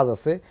প্রচুর কাজ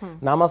আছে,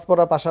 নামাজ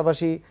পড়ার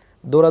পাশাপাশি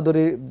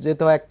দৌড়াদৌড়ি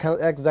যেতে হয়,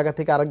 এক জায়গা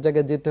থেকে আরেক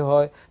জায়গায় যেতে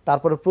হয়,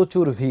 তারপরে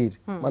প্রচুর ভিড়,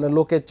 মানে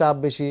লোকের চাপ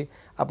বেশি,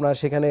 আপনার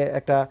সেখানে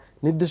একটা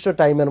নির্দিষ্ট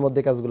টাইমের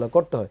মধ্যে কাজগুলো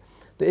করতে হয়।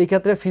 তো এই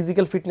ক্ষেত্রে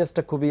ফিজিক্যাল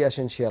ফিটনেসটা খুবই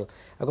এসেনশিয়াল।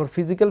 এখন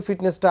ফিজিক্যাল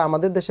ফিটনেসটা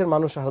আমাদের দেশের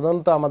মানুষ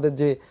সাধারণত, আমাদের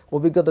যে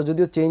অভিজ্ঞতা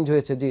যদিও চেঞ্জ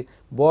হয়েছে, যে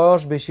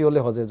বয়স বেশি হলে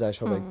হজে যায়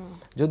সবাই,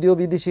 যদিও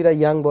বিদেশিরা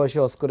ইয়াং বয়সে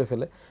হজ করে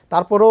ফেলে,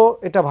 তারপরেও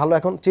এটা ভালো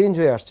এখন চেঞ্জ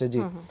হয়ে আসছে।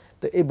 জি,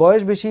 তো এই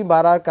বয়স বেশি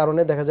বাড়ার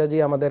কারণে দেখা যায় যে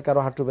আমাদের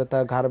কারো হাঁটু ব্যথা,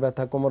 ঘাড়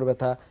ব্যথা, কোমর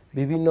ব্যথা,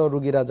 বিভিন্ন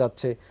রোগীরা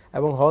যাচ্ছে,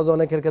 এবং হজ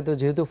অনেকের ক্ষেত্রে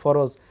যেহেতু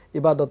ফরজ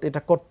ইবাদত,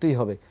 এটা করতেই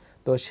হবে।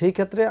 তো সেই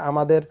ক্ষেত্রে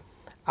আমাদের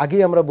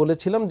আগেই আমরা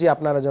বলেছিলাম যে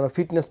আপনারা যেন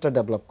ফিটনেসটা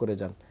ডেভেলপ করে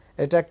যান।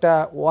 এটা একটা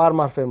ওয়ার্ম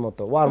আপের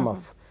মতো, ওয়ার্ম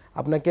আপ।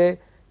 আপনাকে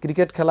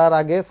ক্রিকেট খেলার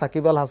আগে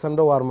সাকিব আল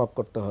হাসানরা ওয়ার্ম আপ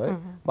করতে হয়,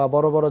 বা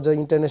বড় বড় যে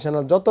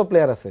ইন্টারন্যাশনাল যত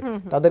প্লেয়ার আছে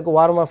তাদেরকে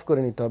ওয়ার্ম আপ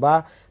করে নিতে হয়, বা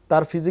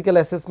তার ফিজিক্যাল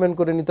অ্যাসেসমেন্ট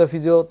করে নিতে হয়।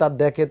 ফিজিও তার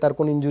দেখে তার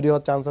কোনো ইনজুরি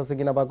হওয়ার চান্স আছে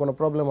কিনা, বা কোনো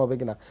প্রবলেম হবে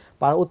কিনা,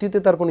 বা অতীতে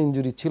তার কোনো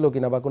ইনজুরি ছিল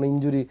কিনা, বা কোনো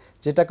ইনজুরি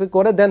যেটাকে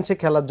করে দেন সে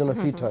খেলার জন্য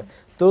ফিট হয়।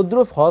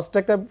 তদ্রুপ হজটা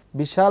একটা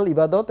বিশাল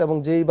ইবাদত, এবং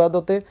যে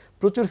ইবাদতে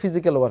প্রচুর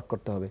ফিজিক্যাল ওয়ার্ক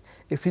করতে হবে।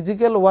 এই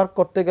ফিজিক্যাল ওয়ার্ক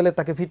করতে গেলে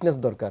তাকে ফিটনেস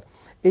দরকার।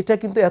 এটা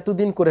কিন্তু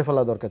এতদিন করে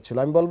ফেলা দরকার ছিল।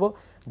 আমি বলবো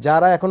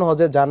যারা এখনো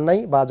হজে যান নাই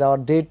বা যাওয়ার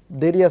ডেট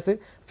দেরি আছে,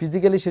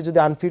 ফিজিক্যালি সে যদি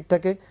আনফিট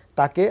থাকে,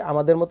 তাকে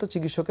আমাদের মতো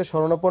চিকিৎসকের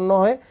শরণাপন্ন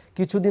হয়ে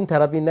কিছুদিন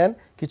থেরাপি নেন,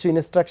 কিছু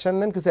ইনস্ট্রাকশন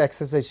নেন, কিছু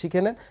এক্সারসাইজ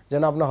শিখে নেন,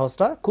 যেন আপনার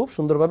হজটা খুব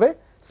সুন্দরভাবে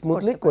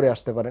স্মুথলি করে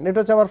আসতে পারেন। এটা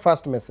হচ্ছে আমার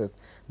ফার্স্ট মেসেজ।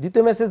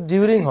 দ্বিতীয় মেসেজ,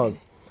 ডিউরিং হজ,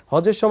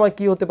 হজের সময়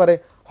কি হতে পারে,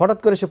 হঠাৎ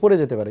করে সে পড়ে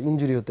যেতে পারে,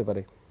 ইনজুরি হতে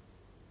পারে,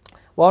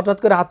 বা হঠাৎ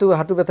করে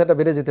হাঁটু ব্যথাটা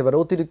বেড়ে যেতে পারে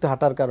অতিরিক্ত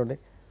হাঁটার কারণে,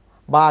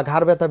 বা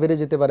ঘাড় ব্যথা বেড়ে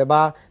যেতে পারে,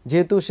 বা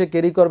যেহেতু সে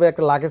ক্যারি করবে,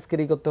 একটা লাগেজ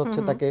ক্যারি করতে হচ্ছে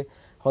তাকে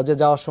হজে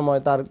যাওয়ার সময়,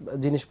 তার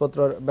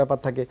জিনিসপত্রের ব্যাপার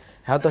থাকে,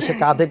 হয়তো সে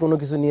কাঁধে কোনো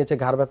কিছু নিয়েছে,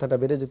 ঘাড় ব্যথাটা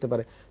বেড়ে যেতে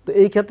পারে। তো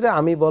এই ক্ষেত্রে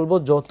আমি বলবো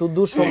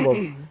যতদূর সম্ভব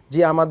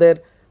যে আমাদের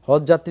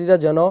হজ যাত্রীরা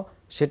যেন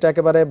সেটা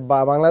একেবারে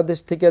বাংলাদেশ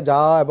থেকে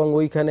যাওয়া এবং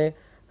ওইখানে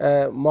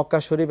মক্কা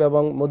শরীফ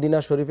এবং মদিনা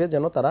শরীফে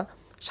যেন তারা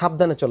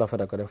সাবধানে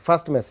চলাফেরা করে।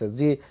 ফার্স্ট মেসেজ,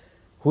 যে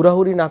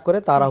হুড়াহুড়ি না করে,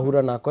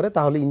 তাড়াহুড়া না করে,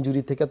 তাহলে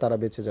ইনজুরি থেকে তারা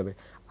বেঁচে যাবে।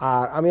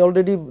 আর আমি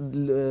অলরেডি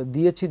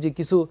দিয়েছি যে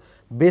কিছু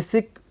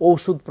বেসিক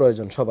ঔষধ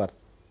প্রয়োজন সবার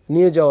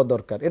নিয়ে যাওয়া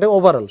দরকার। এটা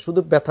ওভারঅল, শুধু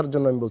ব্যথার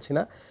জন্য আমি বলছি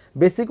না।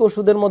 বেসিক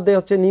ওষুধের মধ্যে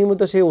হচ্ছে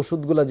নিয়মিত সেই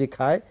ওষুধগুলো যে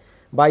খায়,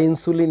 বা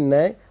ইনসুলিন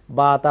নেয়,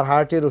 বা তার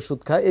হার্টের ওষুধ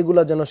খায়,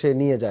 এগুলো যেন সে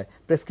নিয়ে যায়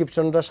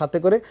প্রেসক্রিপশনটা সাথে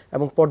করে,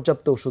 এবং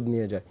পর্যাপ্ত ওষুধ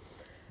নিয়ে যায়।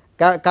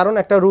 কারণ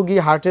একটা রুগী,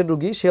 হার্টের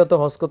রুগী, সে হয়তো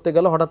হজ করতে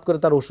গেল, হঠাৎ করে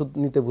তার ওষুধ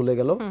নিতে ভুলে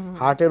গেল,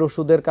 হার্টের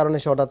ওষুধের কারণে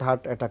সে হঠাৎ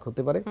হার্ট অ্যাটাক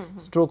হতে পারে,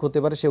 স্ট্রোক হতে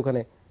পারে, সে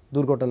ওখানে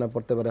দুর্ঘটনায়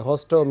পড়তে পারে,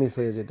 হজটাও মিস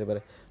হয়ে যেতে পারে।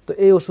 তো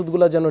এই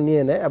ওষুধগুলো যেন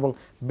নিয়ে নেয়, এবং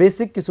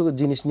বেসিক কিছু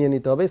জিনিস নিয়ে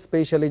নিতে হবে,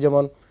 স্পেশালি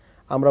যেমন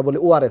আমরা বলি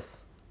ওআরএস,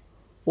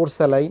 ওর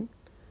স্যালাইন,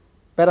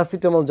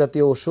 প্যারাসিটামল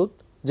জাতীয় ওষুধ,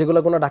 যেগুলো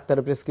কোনো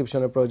ডাক্তারের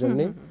প্রেসক্রিপশনের প্রয়োজন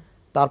নেই।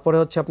 তারপরে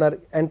হচ্ছে আপনার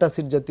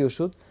অ্যান্টাসিড জাতীয়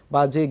ওষুধ,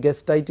 বা যে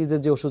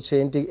গ্যাস্ট্রাইটিসের যে ওষুধ, সে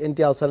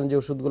অ্যান্টি আলসারের যে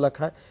ওষুধগুলো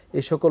খায়,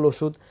 এই সকল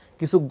ওষুধ,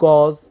 কিছু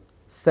গজ,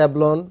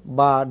 স্যাভলন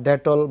বা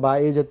ডেটল বা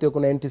এই জাতীয়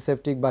কোনো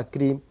অ্যান্টিসেপটিক বা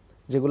ক্রিম,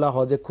 যেগুলো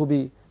হজে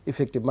খুবই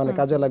ইফেক্টিভ, মানে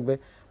কাজে লাগবে।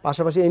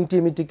 পাশাপাশি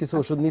অ্যান্টিএমিটিক কিছু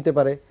ওষুধ নিতে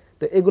পারে।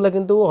 তো এগুলো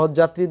কিন্তু হজ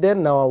যাত্রীদের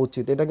নেওয়া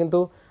উচিত। এটা কিন্তু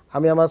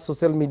আমি আমার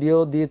সোশ্যাল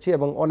মিডিয়াও দিয়েছি,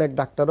 এবং অনেক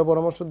ডাক্তারও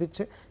পরামর্শ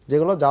দিচ্ছে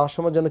যেগুলো যাওয়ার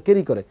সময় যেন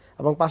ক্যারি করে।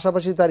 এবং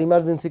পাশাপাশি তার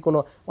ইমার্জেন্সি কোনো,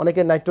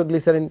 অনেকে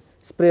নাইট্রোগ্লিসারিন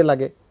স্প্রে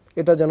লাগে,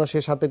 এটা যেন সে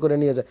সাথে করে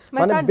নিয়ে যায়,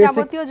 মানে বেসিক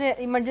যাবতীয় যে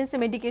ইমার্জেন্সি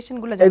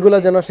মেডিকেশনগুলো এগুলো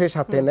যেন সে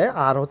সাথে নেয়।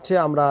 আর হচ্ছে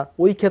আমরা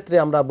ওই ক্ষেত্রে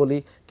আমরা বলি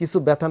কিছু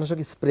ব্যথানাশক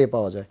স্প্রে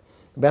পাওয়া যায়,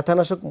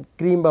 ব্যথানাশক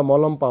ক্রিম বা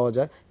মলম পাওয়া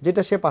যায়,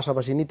 যেটা সে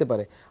পাশাপাশি নিতে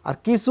পারে। আর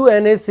কিছু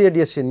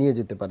NSAIDs সে নিয়ে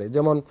যেতে পারে,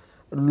 যেমন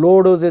লো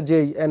ডোজে যে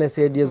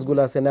NSAIDs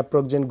গুলো আছে,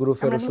 ন্যাপ্রোক্সেন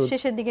গ্রুপের ওষুধ,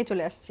 শেষের দিকে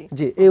চলে আসছি,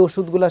 জি, এই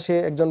ওষুধগুলো সে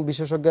একজন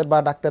বিশেষজ্ঞের বা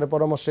ডাক্তারের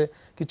পরামর্শে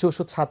কিছু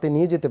ওষুধ সাথে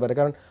নিয়ে যেতে পারে।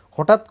 কারণ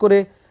হঠাৎ করে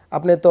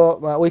আপনি তো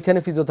ওইখানে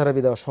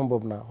ফিজিওথেরাপি দেওয়া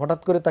সম্ভব না,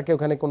 হঠাৎ করে তাকে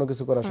ওখানে কোনো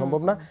কিছু করা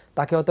সম্ভব না,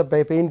 তাকে হয়তো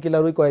পেইন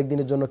কিলার ওই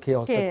কয়েকদিনের জন্য খেয়ে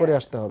হস্তে করে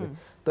আসতে হবে।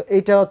 তো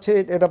এইটা হচ্ছে,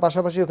 এটা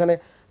পাশাপাশি ওখানে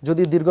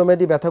যদি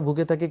দীর্ঘমেয়াদী ব্যথা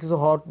ভুগে থাকে, কিছু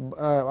হট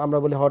আমরা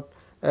বলি হট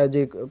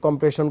যে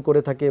কম্প্রেশন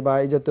করে থাকে বা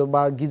এই জাতীয়,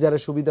 বা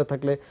গিজারের সুবিধা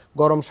থাকলে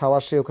গরম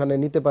শাওয়ার সে ওখানে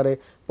নিতে পারে।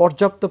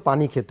 পর্যাপ্ত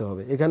পানি খেতে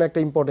হবে, এখানে একটা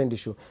ইম্পর্টেন্ট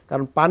ইস্যু,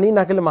 কারণ পানি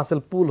না খেলে মাসেল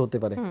পুল হতে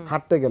পারে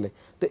হাঁটতে গেলে।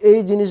 তো এই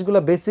জিনিসগুলো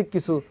বেসিক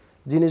কিছু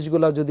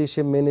জিনিসগুলো যদি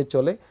সে মেনে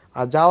চলে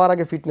আর যাওয়ার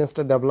আগে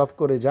ফিটনেসটা ডেভেলপ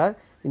করে যায়,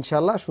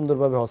 ইনশাল্লাহ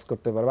সুন্দরভাবে হজ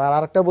করতে পারবে। আর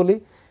আরেকটা বলি,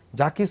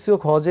 যা কিছু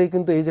হজেই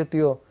কিন্তু এই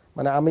জাতীয়,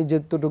 মানে আমি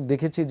যেটুকু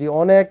দেখেছি যে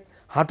অনেক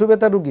হাঁটু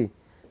ব্যথা রুগী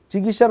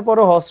চিকিৎসার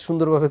পরও হজ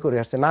সুন্দরভাবে করে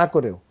আসছে, না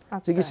করেও,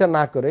 চিকিৎসা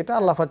না করে। এটা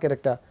আল্লাহ পাকের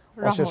একটা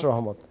অশেষ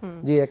রহমত,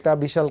 যে একটা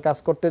বিশাল কাজ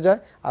করতে যায়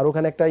আর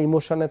ওখানে একটা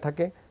ইমোশনে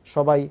থাকে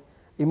সবাই।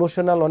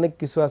 ইমোশনাল অনেক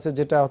কিছু আছে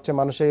যেটা হচ্ছে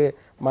মানুষের,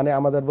 মানে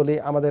আমাদের বলি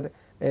আমাদের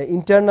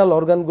ইন্টারনাল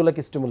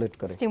অর্গানগুলোকে স্টিমুলেট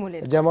করে,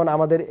 যেমন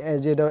আমাদের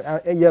যেটা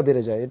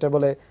বেড়ে যায়, এটা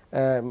বলে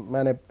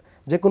মানে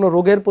যে কোনো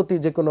রোগের প্রতি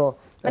যে কোনো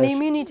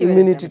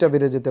ইমিউনিটিটা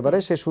বেড়ে যেতে পারে,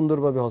 সে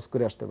সুন্দরভাবে হজ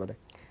করে আসতে পারে।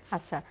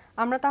 আচ্ছা,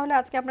 আমরা তাহলে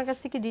আজকে আপনার কাছ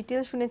থেকে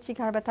ডিটেইলস শুনেছি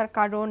ঘাড় ব্যথার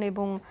কারণ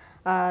এবং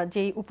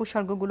যেই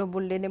উপসর্গগুলো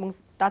বললেন, এবং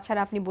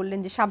তাছাড়া আপনি বললেন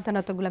যে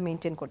সাবধানতাগুলো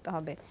মেনটেন করতে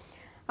হবে।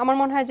 আমার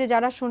মনে হয় যে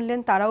যারা শুনলেন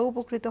তারাও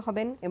উপকৃত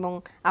হবেন, এবং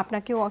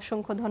আপনাকেও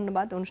অসংখ্য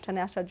ধন্যবাদ অনুষ্ঠানে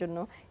আসার জন্য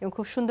এবং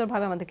খুব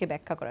সুন্দরভাবে আমাদেরকে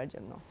ব্যাখ্যা করার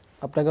জন্য।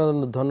 আপনাকে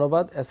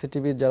ধন্যবাদ।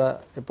 এসিটিভির যারা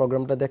এই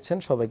প্রোগ্রামটা দেখছেন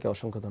সবাইকে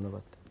অসংখ্য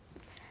ধন্যবাদ।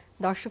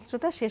 দর্শক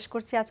শ্রোতা, শেষ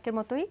করছি আজকের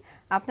মতোই।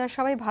 আপনারা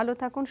সবাই ভালো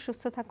থাকুন,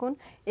 সুস্থ থাকুন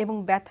এবং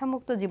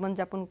ব্যথামুক্ত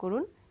জীবনযাপন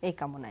করুন, এই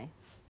কামনায়।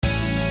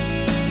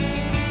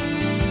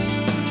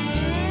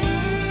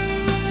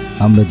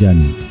 আমরা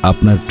জানি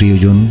আপনার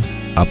প্রিয়জন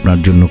আপনার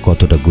জন্য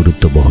কতটা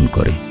গুরুত্ব বহন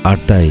করে, আর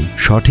তাই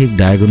সঠিক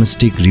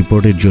ডায়াগনস্টিক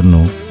রিপোর্টের জন্য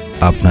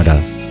আপনারা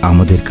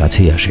আমাদের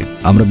কাছেই আসেন।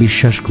 আমরা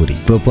বিশ্বাস করি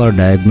প্রপার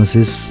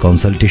ডায়াগনোসিস,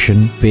 কনসালটেশন,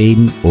 পেইন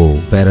ও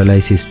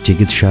প্যারালাইসিস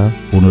চিকিৎসা,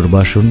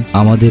 পুনর্বাসন,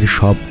 আমাদের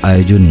সব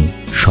আয়োজনই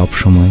সব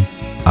সময়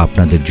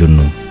আপনাদের জন্য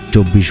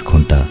 24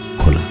 ঘন্টা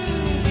খোলা।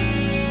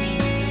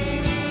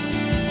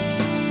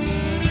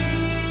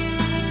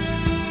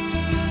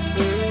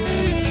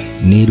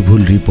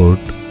 নির্ভুল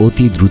রিপোর্ট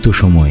অতি দ্রুত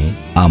সময়ে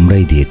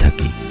আমরাই দিয়ে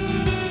থাকি।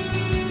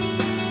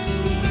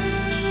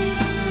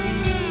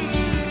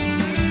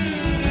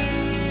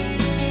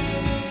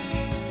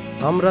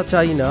 আমরা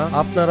চাই না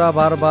আপনারা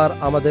বারবার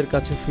আমাদের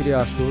কাছে ফিরে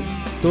আসুন,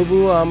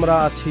 তবুও আমরা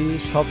আছি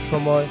সব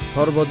সময়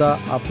সর্বদা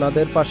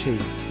আপনাদের পাশেই।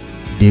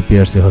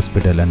 DPRC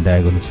hospital and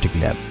diagnostic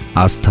lab,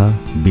 আস্থা,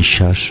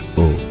 বিশ্বাস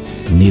ও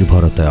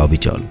নির্ভরতায়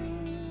অবিচল।